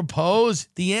 should I propose?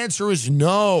 The answer is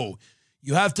no.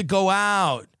 You have to go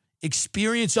out,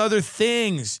 experience other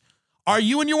things. Are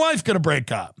you and your wife going to break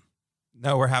up?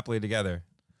 No, we're happily together.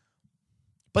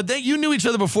 But you knew each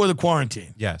other before the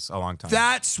quarantine. Yes, a long time.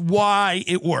 That's why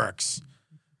it works.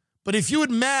 But if you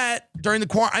had met during the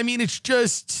quarantine, it's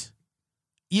just,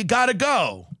 you got to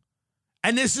go.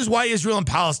 And this is why Israel and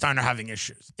Palestine are having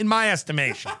issues, in my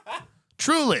estimation.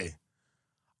 Truly.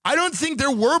 I don't think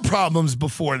there were problems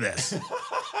before this.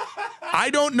 I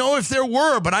don't know if there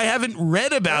were, but I haven't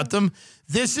read about them.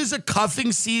 This is a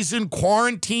cuffing season,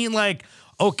 quarantine,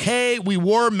 okay, we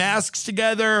wore masks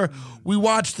together. We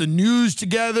watched the news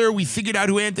together. We figured out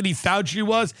who Anthony Fauci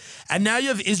was. And now you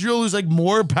have Israel, who's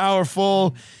more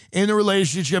powerful in the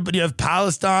relationship, but you have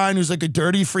Palestine, who's a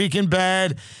dirty freak in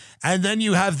bed. And then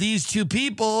you have these two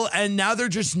people, and now they're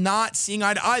just not seeing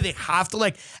eye to eye. They have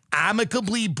to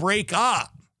amicably break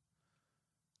up.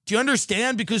 Do you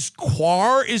understand? Because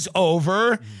Quar is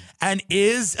over, and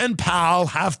Iz and Pal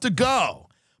have to go.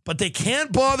 But they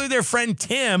can't bother their friend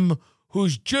Tim,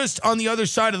 who's just on the other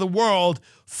side of the world,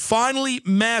 finally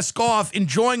mask off,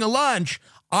 enjoying a lunch.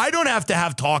 I don't have to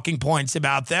have talking points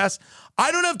about this.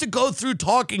 I don't have to go through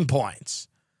talking points.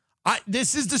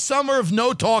 This is the summer of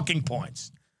no talking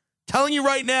points. Telling you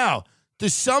right now, the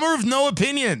summer of no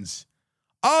opinions.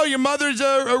 Oh, your mother's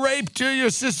a rape to your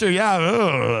sister.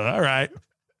 Yeah, all right.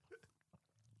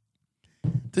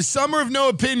 The summer of no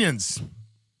opinions.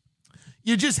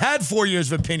 You just had 4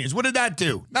 years of opinions. What did that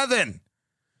do? Nothing.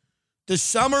 The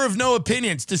summer of no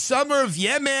opinions. The summer of,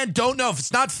 yeah, man, don't know. If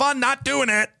it's not fun, not doing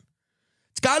it.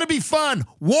 It's got to be fun.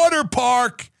 Water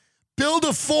park. Build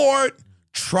a fort.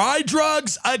 Try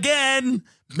drugs again.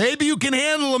 Maybe you can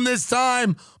handle them this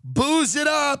time. Booze it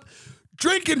up.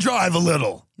 Drink and drive a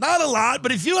little. Not a lot,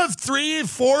 but if you have 3 or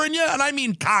 4 in you, and I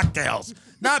mean cocktails,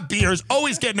 not beers.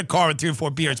 Always get in a car with 3 or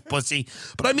 4 beers, pussy.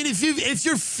 But if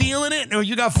you're feeling it, or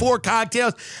you got 4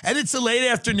 cocktails, and it's a late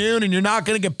afternoon, and you're not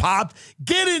going to get popped,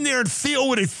 get in there and feel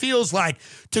what it feels like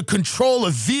to control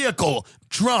a vehicle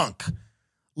drunk.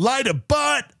 Light a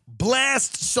butt,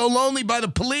 blast So Lonely by the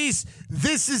Police.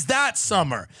 This is that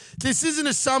summer. This isn't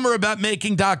a summer about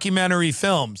making documentary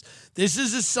films. This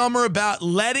is a summer about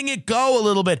letting it go a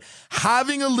little bit,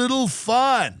 having a little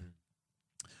fun.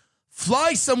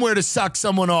 Fly somewhere to suck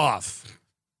someone off.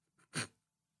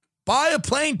 Buy a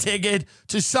plane ticket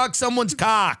to suck someone's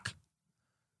cock.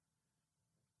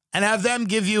 And have them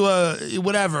give you a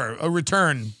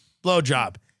return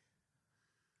blowjob.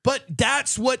 But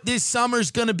that's what this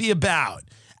summer's going to be about.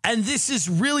 And this is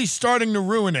really starting to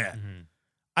ruin it. Mm-hmm.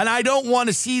 And I don't want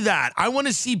to see that. I want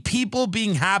to see people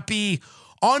being happy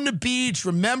on the beach.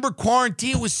 Remember,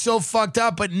 quarantine was so fucked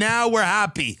up, but now we're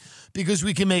happy because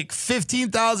we can make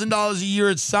 $15,000 a year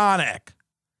at Sonic.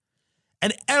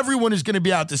 And everyone is going to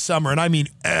be out this summer, and I mean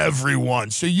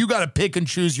everyone. So you got to pick and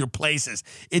choose your places.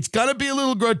 It's going to be a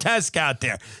little grotesque out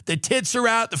there. The tits are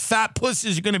out. The fat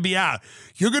pussies are going to be out.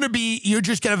 You're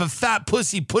just going to have a fat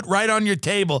pussy put right on your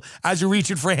table as you're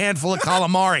reaching for a handful of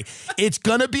calamari. It's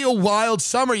going to be a wild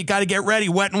summer. You got to get ready.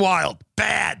 Wet and wild.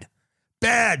 Bad,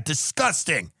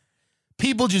 disgusting.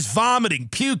 People just vomiting,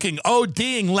 puking,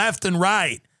 ODing left and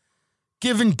right.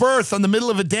 Giving birth on the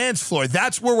middle of a dance floor.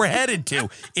 That's where we're headed to.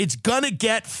 It's gonna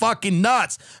get fucking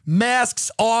nuts. Masks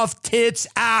off, tits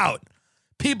out.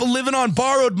 People living on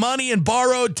borrowed money and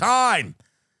borrowed time.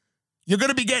 You're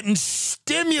gonna be getting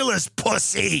stimulus,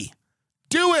 pussy.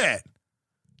 Do it.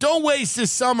 Don't waste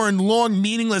this summer in long,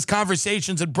 meaningless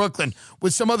conversations in Brooklyn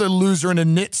with some other loser in a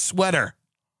knit sweater.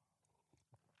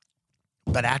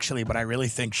 But actually, what I really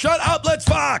think, shut up, let's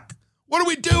fuck. What are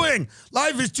we doing?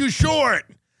 Life is too short.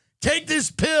 Take this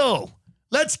pill.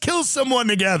 Let's kill someone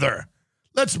together.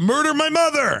 Let's murder my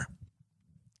mother.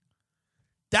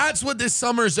 That's what this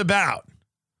summer is about.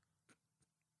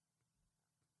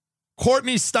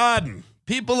 Courtney Stodden,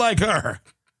 people like her.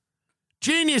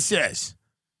 Geniuses.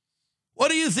 What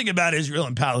do you think about Israel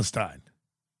and Palestine?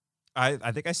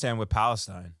 I think I stand with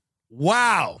Palestine.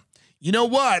 Wow. You know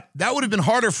what? That would have been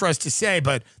harder for us to say,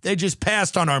 but they just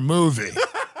passed on our movie.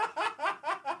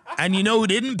 And you know who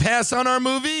didn't pass on our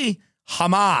movie?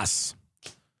 Hamas.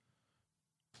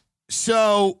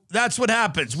 So that's what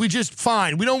happens. We just,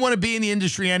 fine. We don't want to be in the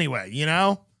industry anyway, you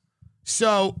know?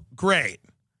 So, great.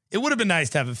 It would have been nice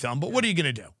to have a film, but what are you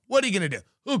going to do? What are you going to do?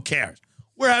 Who cares?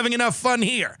 We're having enough fun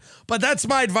here. But that's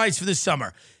my advice for this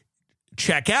summer.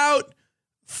 Check out,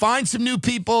 find some new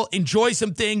people, enjoy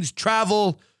some things,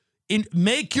 travel,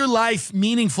 make your life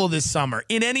meaningful this summer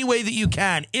in any way that you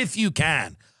can, if you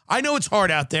can. I know it's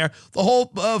hard out there. The whole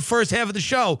first half of the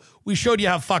show, we showed you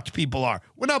how fucked people are.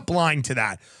 We're not blind to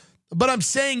that. But I'm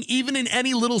saying even in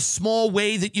any little small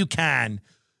way that you can,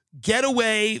 get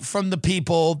away from the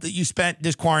people that you spent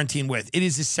this quarantine with. It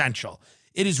is essential.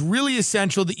 It is really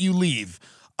essential that you leave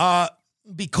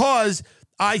because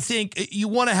I think you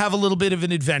want to have a little bit of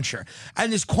an adventure.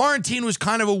 And this quarantine was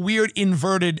kind of a weird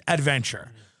inverted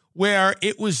adventure, where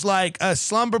it was like a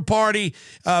slumber party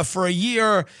for a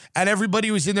year and everybody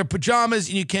was in their pajamas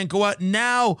and you can't go out.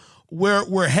 Now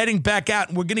we're heading back out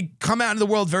and we're going to come out into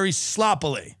the world very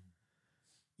sloppily.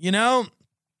 You know?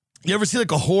 You ever see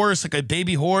like a horse, like a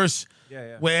baby horse?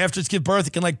 Yeah. Where after it's give birth,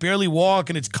 it can like barely walk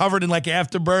and it's covered in like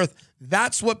afterbirth.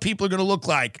 That's what people are going to look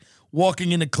like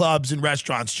walking into clubs and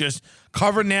restaurants, just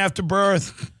covered in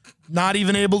afterbirth, not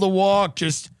even able to walk,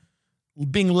 just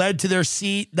being led to their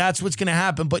seat. That's what's going to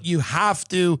happen. But you have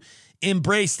to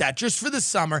embrace that just for the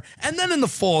summer. And then in the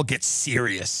fall, get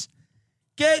serious.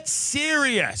 Get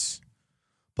serious.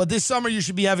 But this summer, you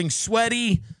should be having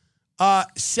sweaty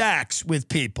sex with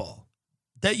people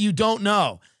that you don't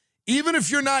know. Even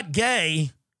if you're not gay,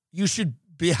 you should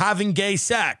be having gay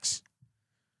sex.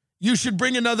 You should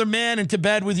bring another man into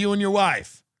bed with you and your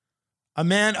wife. A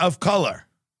man of color.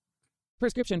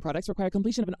 Prescription products require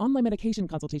completion of an online medication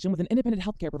consultation with an independent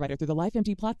healthcare provider through the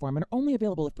LifeMD platform and are only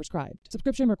available if prescribed.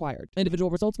 Subscription required. Individual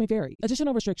results may vary.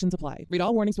 Additional restrictions apply. Read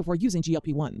all warnings before using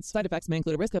GLP-1s. Side effects may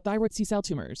include a risk of thyroid C-cell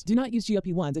tumors. Do not use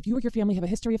GLP-1s if you or your family have a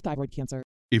history of thyroid cancer.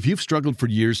 If you've struggled for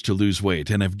years to lose weight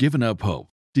and have given up hope,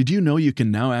 did you know you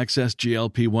can now access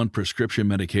GLP-1 prescription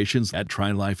medications at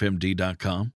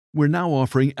TryLifeMD.com? We're now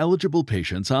offering eligible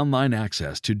patients online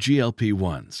access to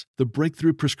GLP-1s, the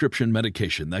breakthrough prescription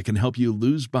medication that can help you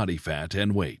lose body fat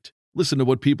and weight. Listen to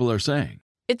what people are saying.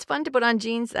 It's fun to put on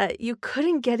jeans that you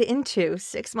couldn't get into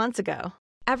 6 months ago.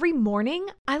 Every morning,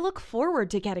 I look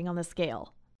forward to getting on the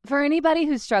scale. For anybody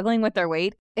who's struggling with their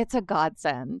weight, it's a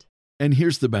godsend. And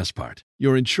here's the best part.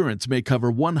 Your insurance may cover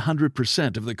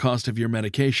 100% of the cost of your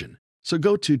medication. So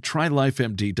go to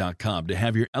TryLifeMD.com to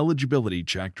have your eligibility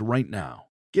checked right now.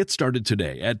 Get started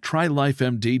today at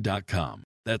TryLifeMD.com.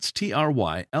 That's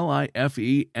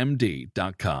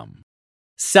TryLifeMD.com.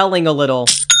 Selling a little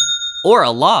or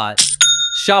a lot,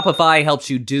 Shopify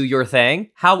helps you do your thing,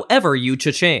 however you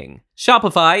cha-ching.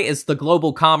 Shopify is the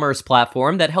global commerce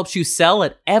platform that helps you sell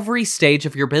at every stage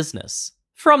of your business.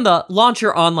 From the launch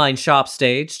your online shop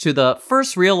stage to the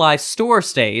first real life store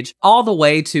stage, all the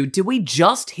way to did we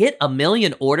just hit 1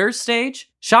 million orders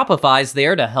stage? Shopify's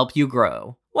there to help you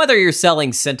grow. Whether you're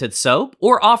selling scented soap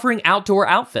or offering outdoor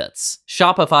outfits,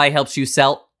 Shopify helps you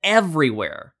sell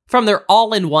everywhere. From their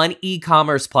all-in-one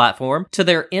e-commerce platform to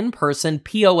their in-person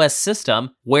POS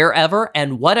system, wherever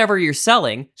and whatever you're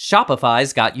selling,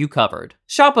 Shopify's got you covered.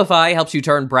 Shopify helps you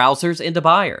turn browsers into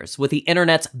buyers with the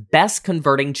internet's best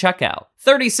converting checkout,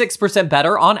 36%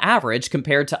 better on average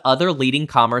compared to other leading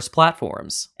commerce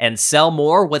platforms. And sell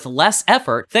more with less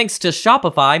effort thanks to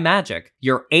Shopify Magic,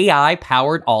 your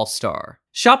AI-powered all-star.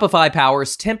 Shopify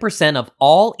powers 10% of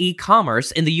all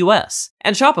e-commerce in the US,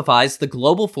 and Shopify's the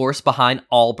global force behind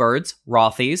Allbirds,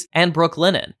 Rothy's, and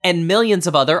Brooklinen, and millions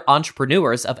of other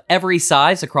entrepreneurs of every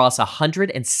size across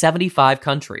 175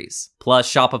 countries.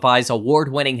 Plus, Shopify's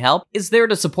award-winning help is there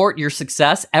to support your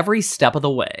success every step of the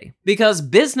way. Because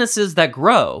businesses that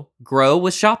grow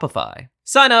with Shopify.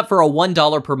 Sign up for a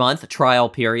 $1 per month trial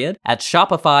period at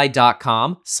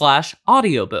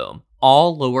shopify.com/audioboom,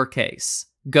 all lowercase.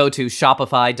 Go to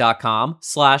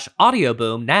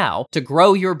shopify.com/audioboom now to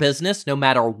grow your business no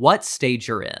matter what stage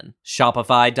you're in.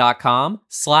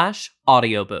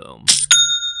 Shopify.com/audioboom.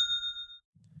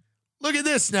 Look at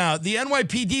this now. The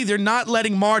NYPD, they're not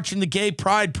letting march in the gay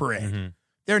pride parade. Mm-hmm.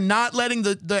 They're not letting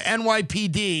the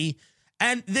NYPD,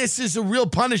 and this is a real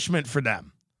punishment for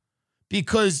them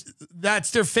because that's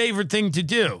their favorite thing to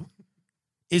do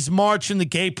is march in the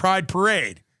gay pride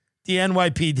parade, the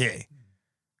NYPD.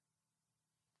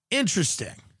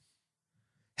 Interesting.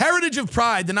 Heritage of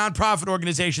Pride, the nonprofit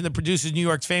organization that produces New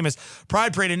York's famous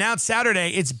Pride Parade, announced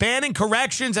Saturday it's banning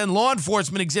corrections and law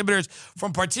enforcement exhibitors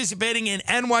from participating in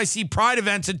NYC Pride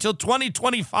events until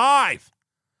 2025.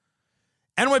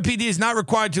 NYPD is not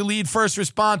required to lead first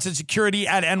response and security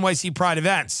at NYC Pride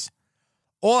events.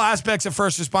 All aspects of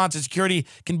first response and security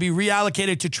can be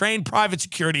reallocated to trained private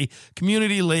security,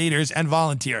 community leaders, and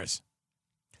volunteers.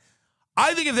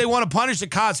 I think if they want to punish the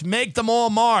cops, make them all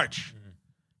march.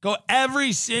 Go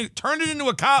turn it into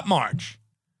a cop march.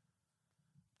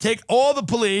 Take all the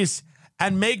police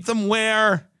and make them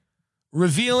wear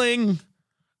revealing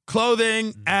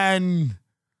clothing, and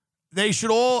they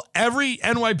should every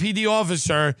NYPD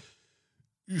officer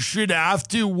should have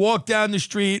to walk down the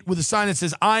street with a sign that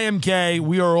says, "I am gay,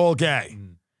 we are all gay."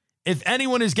 If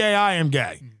anyone is gay, I am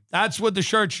gay. That's what the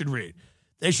shirt should read.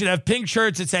 They should have pink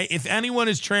shirts that say, "If anyone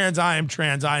is trans, I am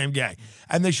gay."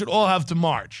 And they should all have to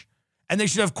march. And they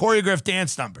should have choreographed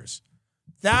dance numbers.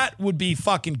 That would be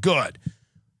fucking good.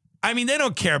 I mean, they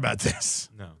don't care about this.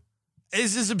 No.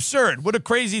 This is absurd. What a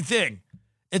crazy thing.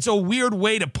 It's a weird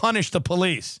way to punish the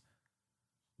police.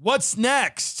 What's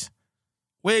next?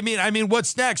 Wait, I mean,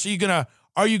 what's next? Are you gonna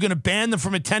ban them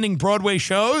from attending Broadway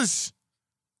shows?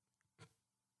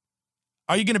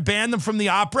 Are you gonna ban them from the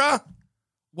opera?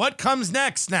 What comes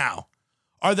next now?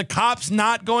 Are the cops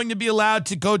not going to be allowed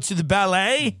to go to the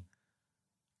ballet?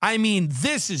 I mean,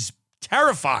 this is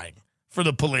terrifying for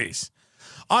the police.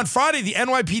 On Friday, the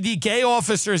NYPD Gay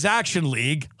Officers Action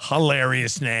League,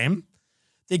 hilarious name,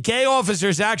 the Gay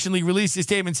Officers Action League released a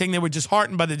statement saying they were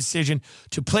disheartened by the decision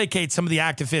to placate some of the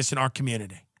activists in our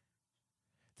community.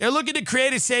 They're looking to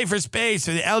create a safer space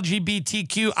for the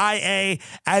LGBTQIA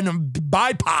and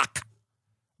BIPOC.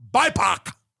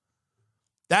 BIPOC.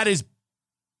 That is,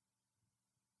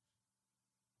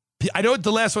 I know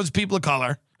the last one's people of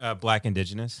color. Black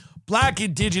Indigenous. Black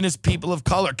Indigenous people of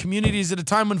color. Communities at a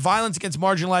time when violence against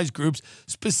marginalized groups,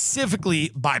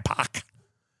 specifically BIPOC,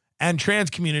 and trans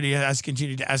community has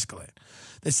continued to escalate.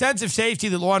 The sense of safety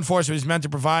that law enforcement is meant to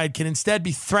provide can instead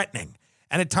be threatening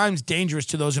and at times dangerous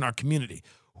to those in our community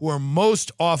who are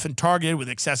most often targeted with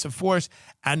excessive force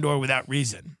and or without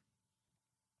reason.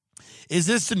 Is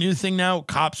this the new thing now?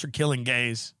 Cops are killing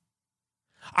gays.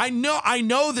 I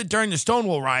know that during the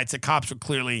Stonewall riots, the cops were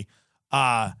clearly,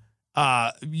 behaving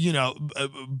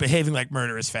like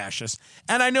murderous fascists.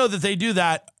 And I know that they do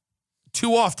that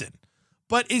too often.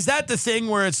 But is that the thing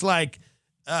where it's like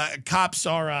cops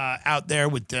are out there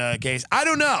with gays? I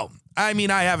don't know. I mean,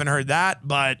 I haven't heard that,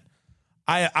 but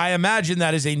I imagine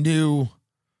that is a new,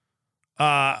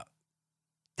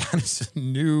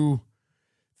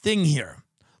 thing here.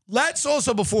 Let's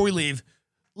also, before we leave,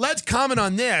 let's comment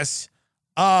on this.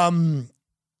 Tony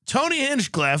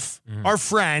Hinchcliffe, our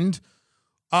friend,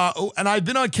 and I've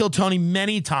been on Kill Tony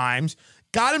many times,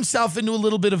 got himself into a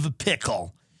little bit of a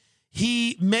pickle.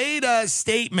 He made a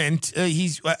statement,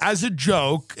 as a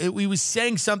joke, he was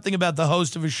saying something about the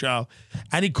host of a show,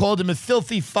 and he called him a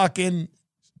filthy fucking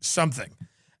something.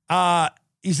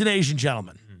 He's an Asian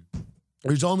gentleman.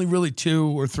 There's only really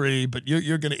 2 or 3, but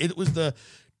you're gonna. It was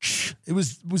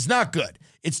not good.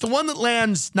 It's the one that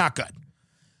lands not good.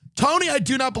 Tony, I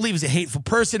do not believe is a hateful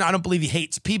person. I don't believe he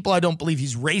hates people. I don't believe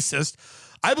he's racist.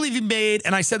 I believe he made,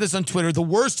 and I said this on Twitter, the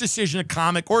worst decision a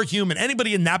comic or a human,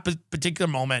 anybody in that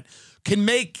particular moment, can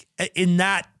make in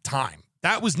that time.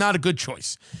 That was not a good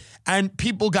choice. And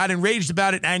people got enraged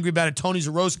about it, angry about it. Tony's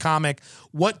a roast comic.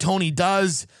 What Tony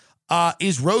does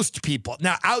is roast people.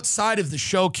 Now, outside of the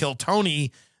show Kill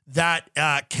Tony, that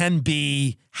can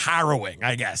be harrowing,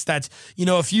 I guess. That's,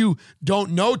 if you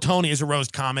don't know Tony as a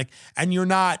roast comic and you're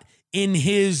not in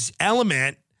his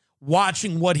element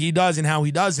watching what he does and how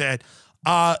he does it,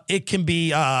 it can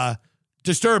be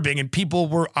disturbing, and people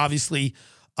were obviously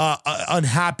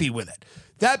unhappy with it.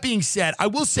 That being said, I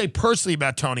will say personally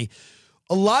about Tony,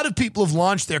 a lot of people have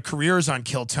launched their careers on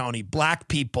Kill Tony. Black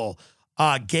people,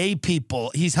 gay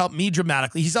people. He's helped me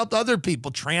dramatically. He's helped other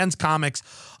people, trans comics.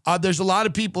 There's a lot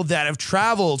of people that have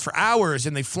traveled for hours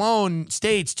and they've flown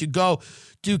states to go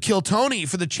do Kill Tony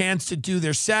for the chance to do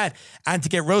their set and to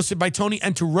get roasted by Tony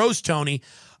and to roast Tony.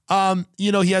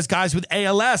 He has guys with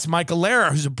ALS, Michael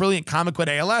Lehrer, who's a brilliant comic with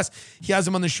ALS. He has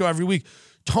him on the show every week.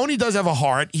 Tony does have a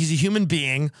heart. He's a human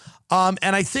being. And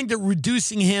I think that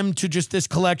reducing him to just this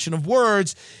collection of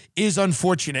words is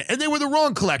unfortunate. And they were the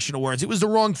wrong collection of words. It was the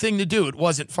wrong thing to do. It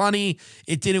wasn't funny.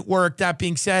 It didn't work. That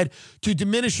being said, to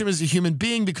diminish him as a human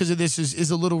being because of this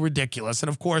is a little ridiculous. And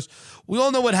of course, we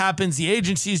all know what happens. The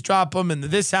agencies drop him and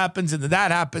this happens and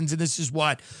that happens. And this is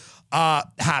what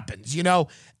happens,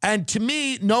 And to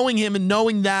me, knowing him and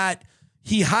knowing that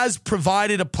he has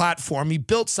provided a platform, he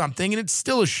built something, and it's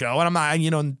still a show. And I'm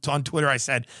not, on Twitter, I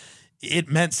said, it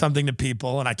meant something to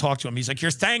people. And I talked to him. He's like,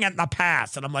 you're saying it in the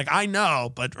past. And I'm like, I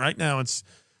know, but right now it's,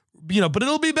 but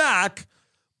it'll be back.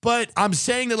 But I'm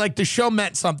saying that the show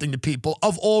meant something to people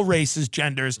of all races,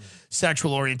 genders,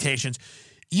 sexual orientations.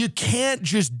 You can't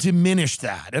just diminish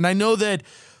that. And I know that,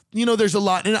 there's a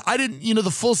lot. And I didn't,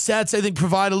 the full sets, I think,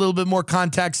 provide a little bit more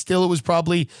context. Still, it was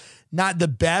probably not the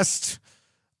best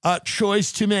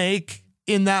choice to make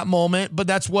in that moment. But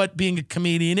that's what being a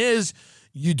comedian is.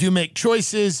 You do make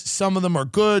choices. Some of them are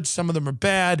good. Some of them are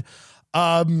bad.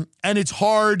 And it's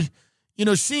hard,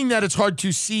 seeing that, it's hard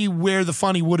to see where the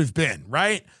funny would have been,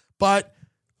 right? But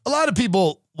a lot of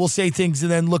people will say things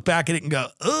and then look back at it and go,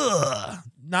 ugh,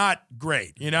 not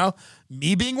great,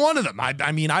 Me being one of them.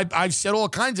 I've said all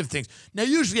kinds of things. Now,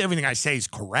 usually everything I say is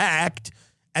correct,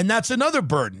 and that's another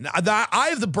burden. I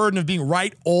have the burden of being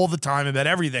right all the time about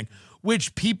everything,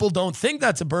 which people don't think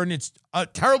that's a burden. It's a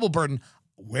terrible burden.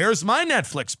 Where's my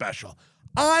Netflix special?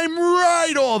 I'm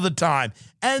right all the time.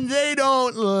 And they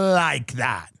don't like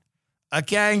that.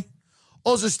 Okay?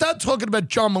 Also, stop talking about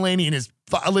John Mulaney and his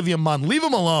Olivia Munn. Leave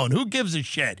him alone. Who gives a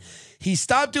shit? He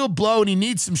stopped to a blow and he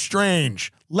needs some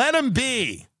strange. Let him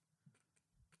be.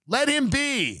 Let him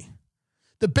be.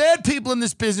 The bad people in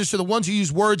this business are the ones who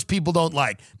use words people don't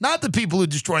like, not the people who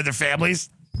destroy their families.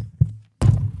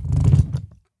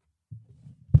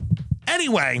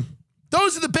 Anyway,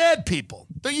 those are the bad people.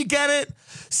 Don't you get it?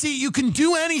 See, you can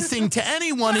do anything to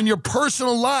anyone in your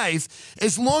personal life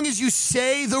as long as you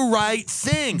say the right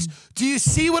things. Do you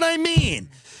see what I mean?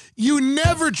 You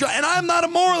never judge, and I'm not a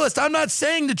moralist. I'm not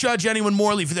saying to judge anyone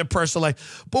morally for their personal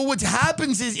life. But what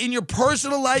happens is in your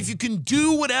personal life, you can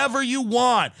do whatever you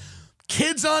want.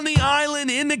 Kids on the island,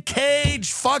 in the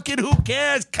cage, fuck it, who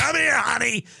cares? Come here,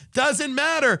 honey. Doesn't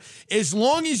matter. As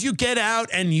long as you get out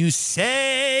and you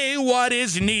say what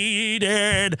is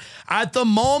needed at the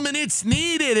moment it's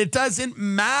needed. It doesn't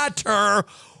matter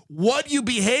what you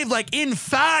behave like. In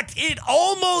fact, it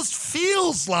almost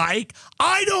feels like,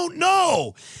 I don't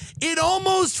know, it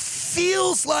almost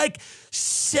feels like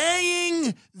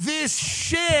saying this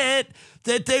shit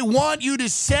that they want you to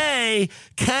say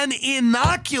can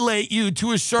inoculate you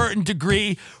to a certain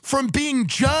degree from being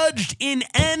judged in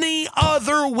any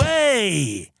other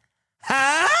way.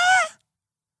 Huh?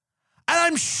 And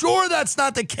I'm sure that's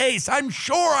not the case. I'm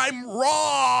sure I'm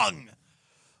wrong.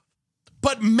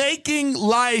 But making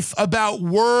life about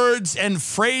words and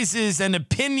phrases and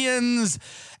opinions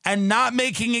and not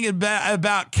making it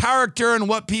about character and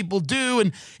what people do.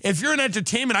 And if you're in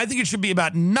entertainment, I think it should be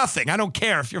about nothing. I don't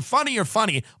care. If you're funny, you're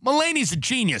funny. Mulaney's a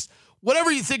genius.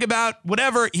 Whatever you think about,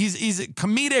 whatever, he's a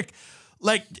comedic.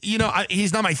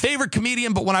 He's not my favorite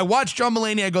comedian, but when I watch John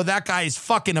Mulaney, I go, that guy is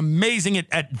fucking amazing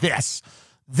at this.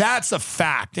 That's a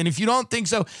fact. And if you don't think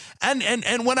so, and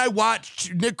when I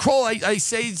watch Nick Kroll, I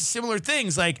say similar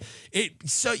things the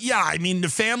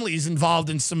family is involved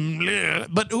in some,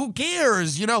 but who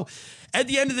cares? At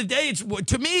the end of the day,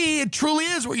 to me, it truly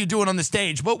is what you're doing on the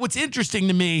stage. But what's interesting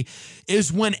to me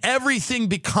is when everything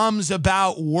becomes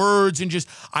about words and just,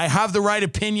 I have the right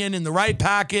opinion in the right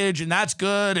package and that's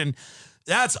good. And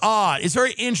that's odd. It's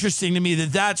very interesting to me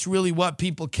that that's really what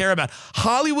people care about.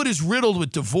 Hollywood is riddled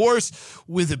with divorce,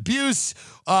 with abuse,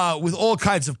 with all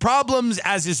kinds of problems,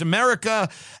 as is America.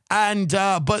 And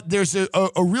but there's a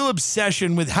real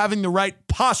obsession with having the right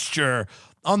posture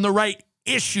on the right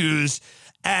issues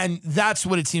And that's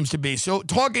what it seems to be. So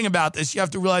talking about this, you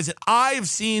have to realize that I've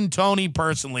seen Tony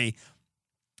personally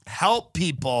help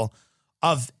people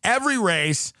of every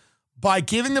race by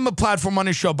giving them a platform on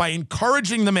his show, by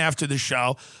encouraging them after the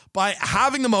show, by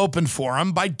having them open for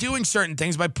him, by doing certain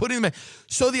things, by putting them in.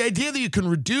 So the idea that you can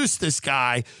reduce this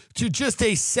guy to just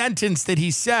a sentence that he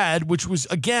said, which was,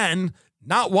 again,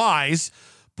 not wise,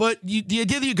 but the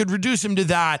idea that you could reduce him to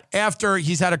that after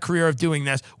he's had a career of doing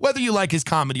this, whether you like his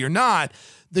comedy or not,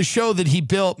 the show that he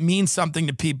built means something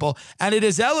to people, and it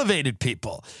has elevated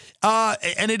people.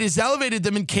 And it has elevated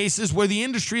them in cases where the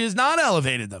industry has not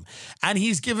elevated them. And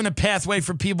he's given a pathway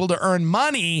for people to earn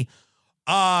money,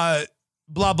 blah,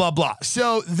 blah, blah.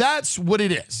 So that's what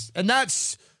it is. And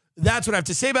that's what I have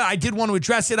to say about it. I did want to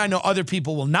address it. I know other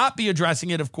people will not be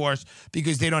addressing it, of course,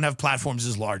 because they don't have platforms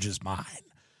as large as mine.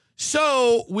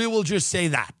 So we will just say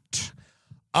that.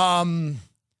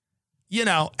 You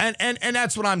know, and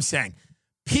that's what I'm saying.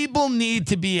 People need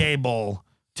to be able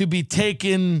to be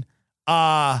taken,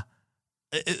 the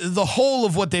whole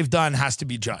of what they've done has to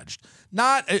be judged.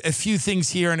 Not a few things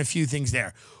here and a few things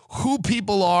there. Who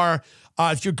people are,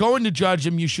 if you're going to judge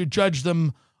them, you should judge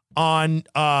them on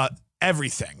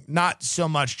everything, not so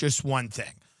much just one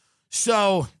thing.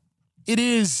 So it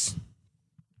is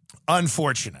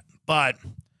unfortunate, but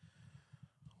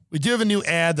we do have a new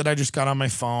ad that I just got on my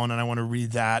phone, and I want to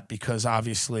read that because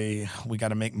obviously we got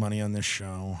to make money on this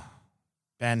show.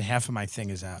 Ben, half of my thing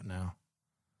is out now.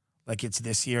 Like it's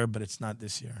this year, but it's not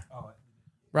this year. Oh,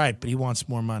 right, but he wants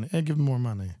more money. Hey, give him more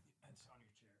money.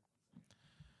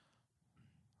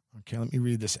 Okay, let me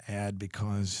read this ad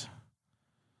because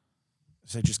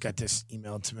I just got this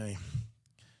emailed to me.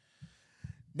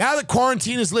 Now that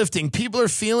quarantine is lifting, people are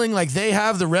feeling like they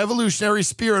have the revolutionary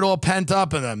spirit all pent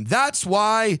up in them. That's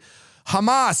why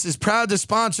Hamas is proud to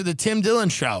sponsor the Tim Dillon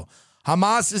Show.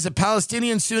 Hamas is a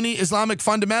Palestinian Sunni Islamic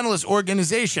fundamentalist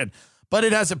organization, but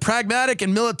it has a pragmatic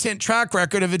and militant track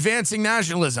record of advancing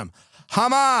nationalism.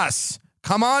 Hamas,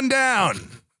 come on down.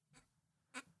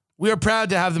 We are proud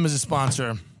to have them as a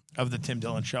sponsor of the Tim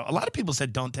Dillon Show. A lot of people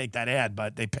said don't take that ad,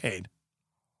 but they paid.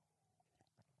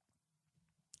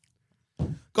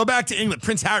 Go back to England.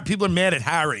 Prince Harry, people are mad at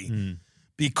Harry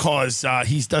because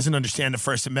he doesn't understand the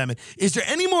First Amendment. Is there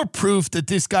any more proof that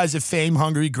this guy's a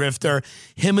fame-hungry grifter?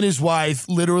 Him and his wife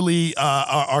literally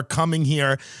are coming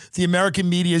here. The American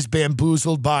media is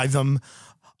bamboozled by them.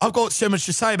 I've got so much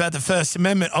to say about the First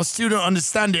Amendment. I still don't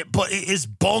understand it, but it is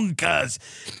bonkers.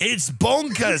 It's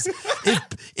bonkers.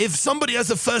 if somebody has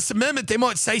the First Amendment, they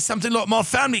might say something like, my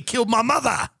family killed my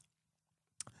mother.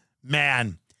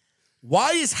 Man.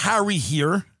 Why is Harry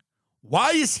here?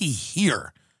 Why is he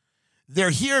here?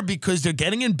 They're here because they're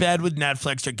getting in bed with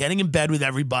Netflix. They're getting in bed with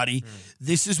everybody.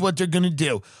 This is what they're going to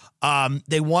do.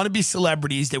 They want to be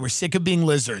celebrities. They were sick of being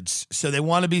lizards, so they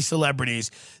want to be celebrities.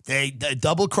 They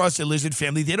double-cross their lizard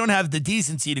family. They don't have the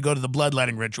decency to go to the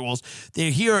bloodletting rituals.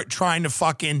 They're here trying to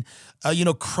fucking,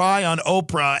 cry on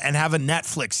Oprah and have a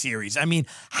Netflix series. I mean,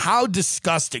 how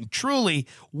disgusting. Truly,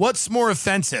 what's more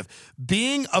offensive?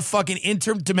 Being a fucking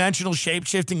interdimensional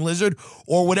shape-shifting lizard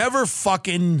or whatever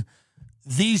fucking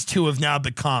these two have now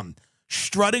become?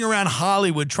 Strutting around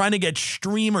Hollywood, trying to get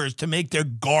streamers to make their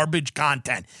garbage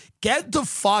content. Get the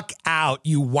fuck out,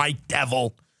 you white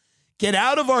devil. Get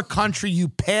out of our country, you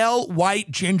pale white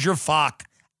ginger fuck.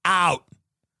 Out.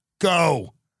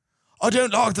 Go. I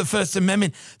don't like the First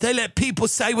Amendment. They let people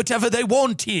say whatever they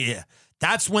want here.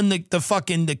 That's when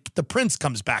the prince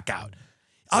comes back out.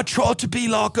 I try to be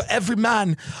like every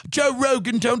man. Joe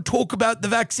Rogan don't talk about the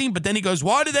vaccine, but then he goes,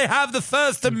 why do they have the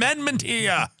First Amendment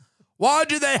here? Why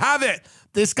do they have it?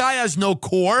 This guy has no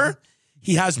core.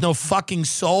 He has no fucking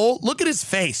soul. Look at his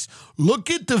face.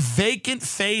 Look at the vacant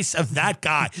face of that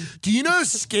guy. Do you know how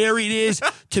scary it is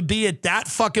to be at that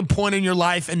fucking point in your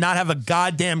life and not have a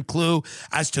goddamn clue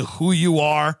as to who you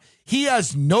are? He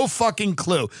has no fucking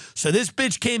clue. So this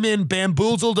bitch came in,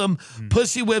 bamboozled him,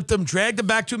 pussy whipped him, dragged him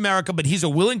back to America, but he's a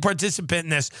willing participant in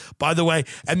this, by the way,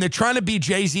 and they're trying to be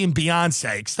Jay-Z and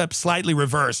Beyonce, except slightly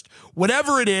reversed.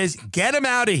 Whatever it is, get him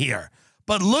out of here.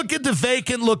 But look at the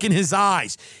vacant look in his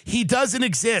eyes. He doesn't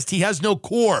exist. He has no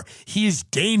core. He's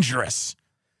dangerous.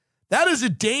 That is a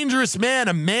dangerous man,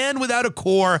 a man without a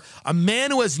core, a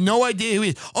man who has no idea who he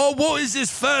is. Oh, what is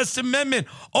this First Amendment?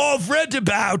 Oh, I've read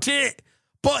about it,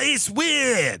 but it's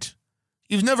weird.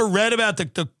 You've never read about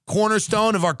the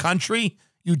cornerstone of our country,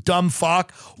 you dumb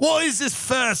fuck? What is this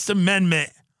First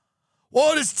Amendment?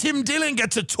 Why does Tim Dillon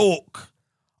get to talk?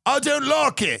 I don't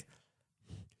like it.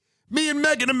 Me and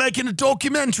Megan are making a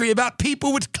documentary about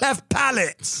people with cleft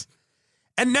palates.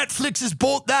 And Netflix has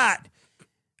bought that.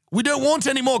 We don't want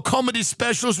any more comedy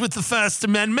specials with the First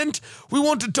Amendment. We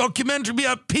want a documentary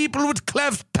about people with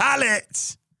cleft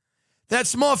palates.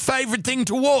 That's my favorite thing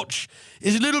to watch,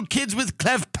 is little kids with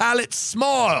cleft palates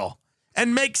smile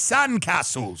and make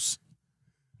sandcastles.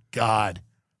 God,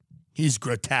 he's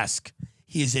grotesque.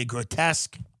 He is a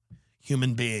grotesque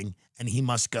human being, and he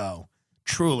must go.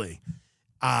 Truly.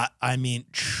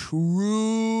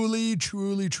 Truly,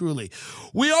 truly, truly.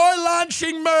 We are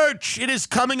launching merch. It is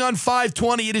coming on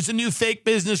 5/20. It is a new fake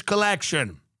business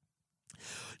collection.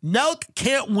 Nelk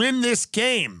can't win this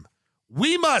game.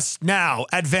 We must now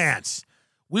advance.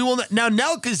 We will now.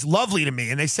 Nelk is lovely to me,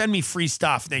 and they send me free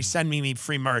stuff. They send me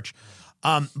free merch.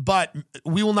 But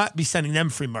we will not be sending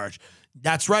them free merch.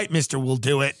 That's right, mister. We'll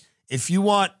do it. If you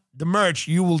want the merch,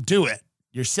 you will do it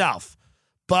yourself.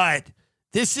 But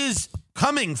this is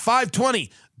coming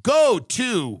 5/20. Go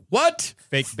to what?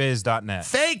 Fakebiz.net.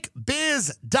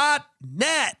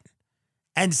 Fakebiz.net.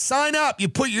 And sign up. You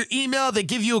put your email. They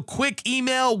give you a quick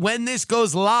email when this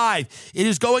goes live. It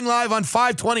is going live on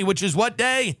 5/20, which is what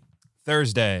day?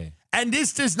 Thursday. And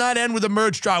this does not end with a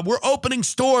merch drop. We're opening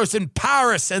stores in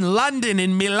Paris and London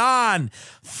and Milan,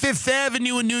 Fifth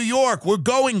Avenue in New York. We're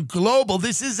going global.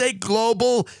 This is a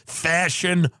global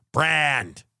fashion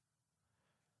brand.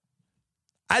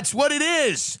 That's what it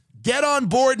is. Get on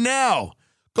board now.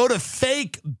 Go to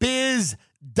fakebiz.net.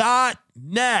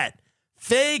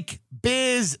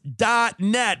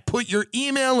 Fakebiz.net. Put your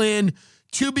email in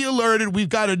to be alerted. We've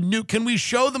got a new, can we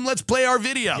show them? Let's play our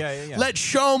video. Yeah. Let's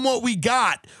show them what we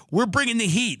got. We're bringing the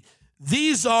heat.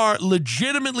 These are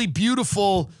legitimately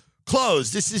beautiful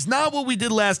clothes. This is not what we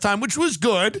did last time, which was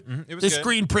good. It was the good.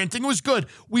 Screen printing was good.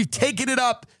 We've taken it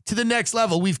up to the next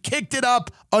level. We've kicked it up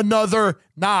another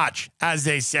notch, as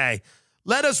they say.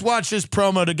 Let us watch this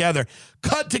promo together.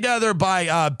 Cut together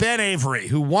by Ben Avery,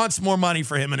 who wants more money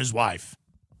for him and his wife.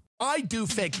 I do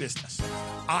fake business.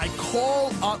 I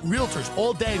call up realtors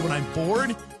all day when I'm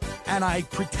bored, and I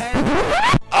pretend.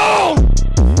 Oh!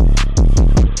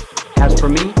 As for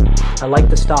me, I like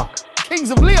the stock.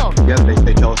 Kings of Leon. Yeah,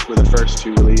 they tell us we're the first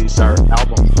to release our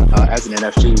album as an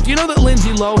NFT. Do you know that Lindsay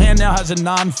Lohan now has a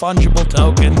non-fungible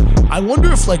token? I wonder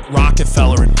if like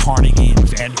Rockefeller and Carnegie and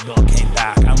Vanderbilt came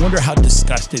back. I wonder how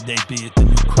disgusted they'd be at the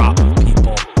new crop of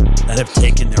people that have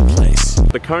taken their place.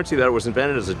 The currency that was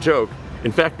invented as a joke,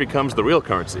 in fact, becomes the real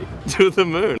currency. To the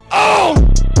moon. Oh!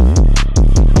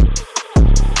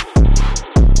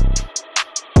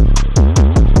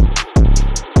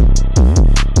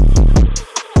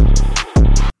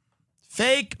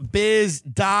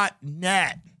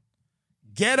 Fakebiz.net.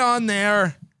 Get on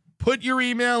there. Put your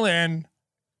email in.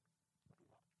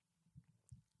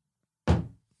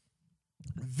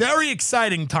 Very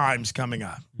exciting times coming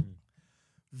up.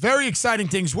 Very exciting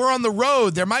things. We're on the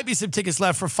road. There might be some tickets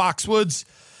left for Foxwoods.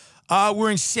 We're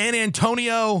in San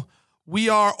Antonio. We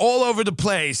are all over the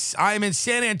place. I am in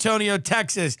San Antonio,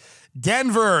 Texas.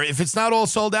 Denver, if it's not all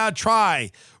sold out, try.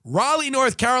 Raleigh,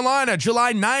 North Carolina,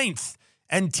 July 9th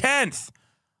and 10th.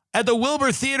 At the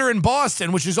Wilbur Theater in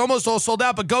Boston, which is almost all sold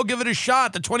out, but go give it a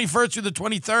shot the 21st through the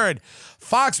 23rd.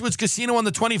 Foxwoods Casino on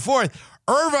the 24th.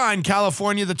 Irvine,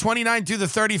 California, the 29th through the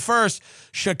 31st.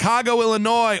 Chicago,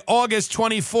 Illinois, August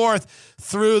 24th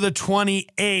through the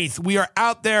 28th. We are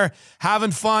out there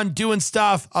having fun, doing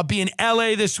stuff. I'll be in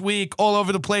LA this week, all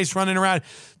over the place, running around,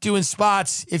 doing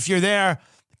spots. If you're there,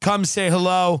 come say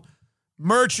hello.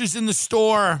 Merch is in the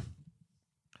store.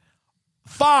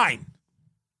 Fine.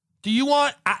 Do you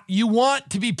want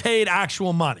to be paid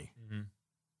actual money? Mm-hmm.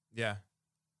 Yeah.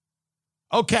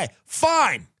 Okay,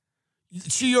 fine.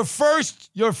 So your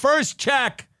first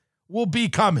check will be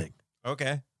coming.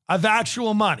 Okay. Of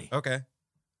actual money. Okay.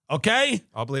 Okay?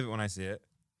 I'll believe it when I see it.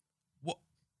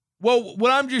 Well,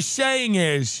 what I'm just saying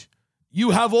is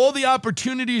you have all the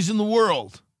opportunities in the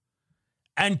world,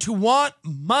 and to want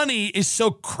money is so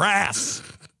crass.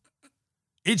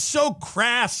 It's so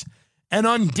crass and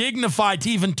undignified to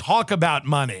even talk about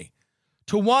money.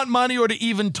 To want money or to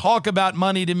even talk about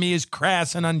money to me is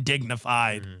crass and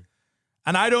undignified. Mm-hmm.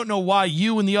 And I don't know why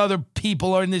you and the other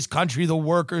people in this country, the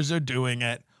workers, are doing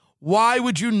it. Why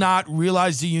would you not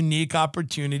realize the unique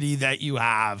opportunity that you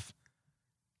have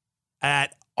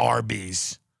at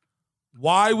Arby's?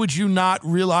 Why would you not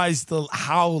realize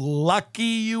how lucky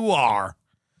you are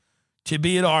to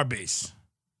be at Arby's?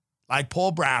 Like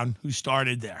Paul Brown, who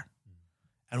started there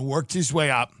and worked his way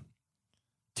up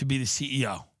to be the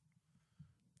CEO.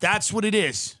 That's what it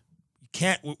is.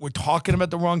 We're talking about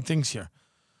the wrong things here.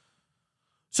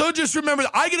 So just remember,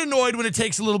 I get annoyed when it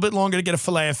takes a little bit longer to get a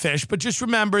fillet of fish, but just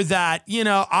remember that,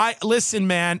 listen,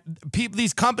 man,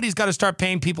 these companies got to start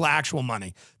paying people actual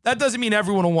money. That doesn't mean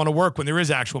everyone will want to work when there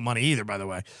is actual money either, by the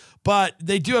way. But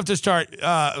they do have to start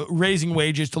raising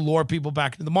wages to lure people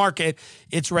back into the market.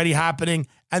 It's already happening,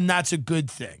 and that's a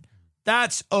good thing.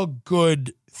 That's a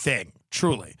good thing,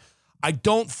 truly. I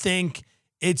don't think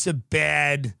it's a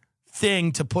bad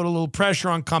thing to put a little pressure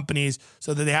on companies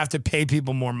so that they have to pay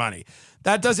people more money.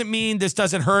 That doesn't mean this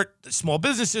doesn't hurt small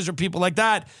businesses or people like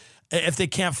that if they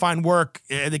can't find work,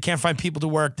 they can't find people to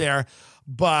work there.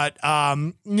 But,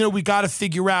 we got to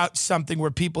figure out something where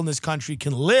people in this country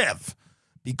can live,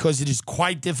 because it is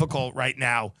quite difficult right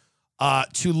now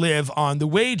to live on the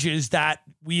wages that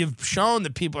we have shown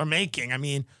that people are making. I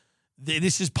mean,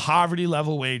 this is poverty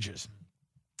level wages.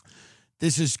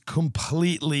 This is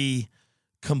completely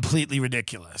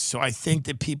ridiculous. So I think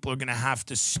that people are going to have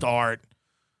to start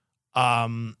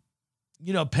paying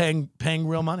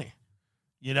real money,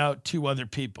 to other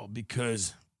people,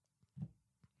 because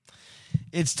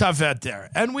it's tough out there.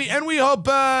 And we hope,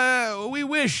 we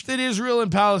wish that Israel and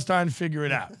Palestine figure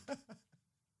it out.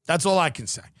 That's all I can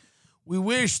say. We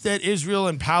wish that Israel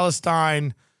and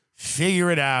Palestine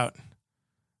figure it out,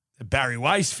 that Barry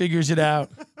Weiss figures it out.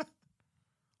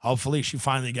 Hopefully she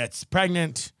finally gets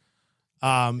pregnant,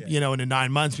 in the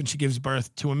 9 months when she gives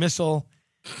birth to a missile.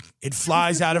 It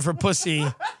flies out of her pussy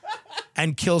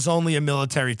and kills only a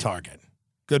military target.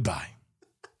 Goodbye.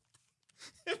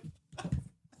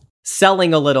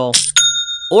 Selling a little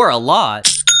or a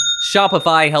lot,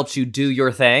 Shopify helps you do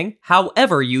your thing,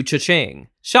 however you cha-ching.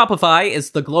 Shopify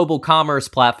is the global commerce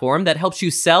platform that helps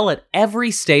you sell at every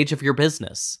stage of your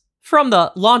business. From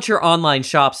the launch your online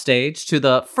shop stage to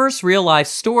the first real life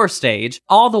store stage,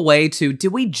 all the way to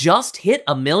did we just hit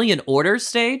 1 million orders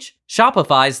stage?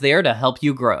 Shopify's there to help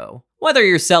you grow. Whether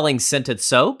you're selling scented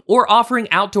soap or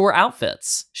offering outdoor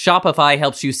outfits, Shopify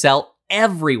helps you sell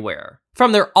everywhere.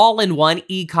 From their all-in-one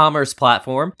e-commerce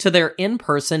platform to their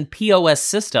in-person POS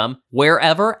system,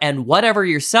 wherever and whatever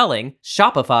you're selling,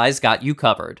 Shopify's got you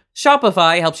covered.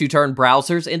 Shopify helps you turn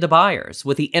browsers into buyers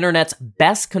with the internet's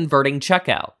best converting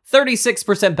checkout,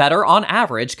 36% better on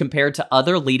average compared to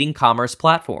other leading commerce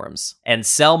platforms. And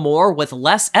sell more with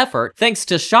less effort thanks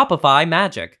to Shopify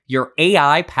Magic, your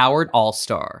AI-powered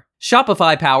all-star.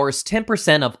 Shopify powers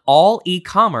 10% of all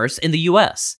e-commerce in the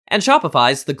US, and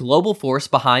Shopify's the global force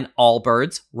behind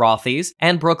Allbirds, Rothy's,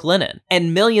 and Brooklinen,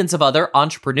 and millions of other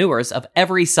entrepreneurs of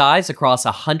every size across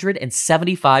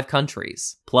 175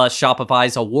 countries. Plus,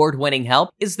 Shopify's award-winning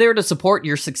help is there to support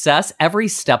your success every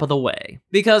step of the way.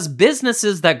 Because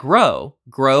businesses that grow,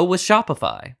 grow with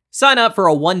Shopify. Sign up for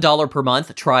a $1 per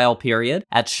month trial period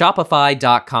at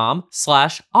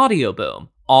shopify.com/audioboom,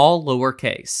 all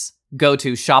lowercase. Go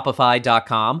to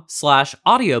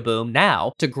shopify.com/audioboom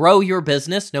now to grow your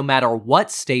business no matter what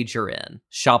stage you're in.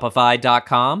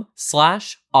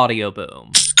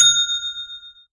 Shopify.com/audioboom.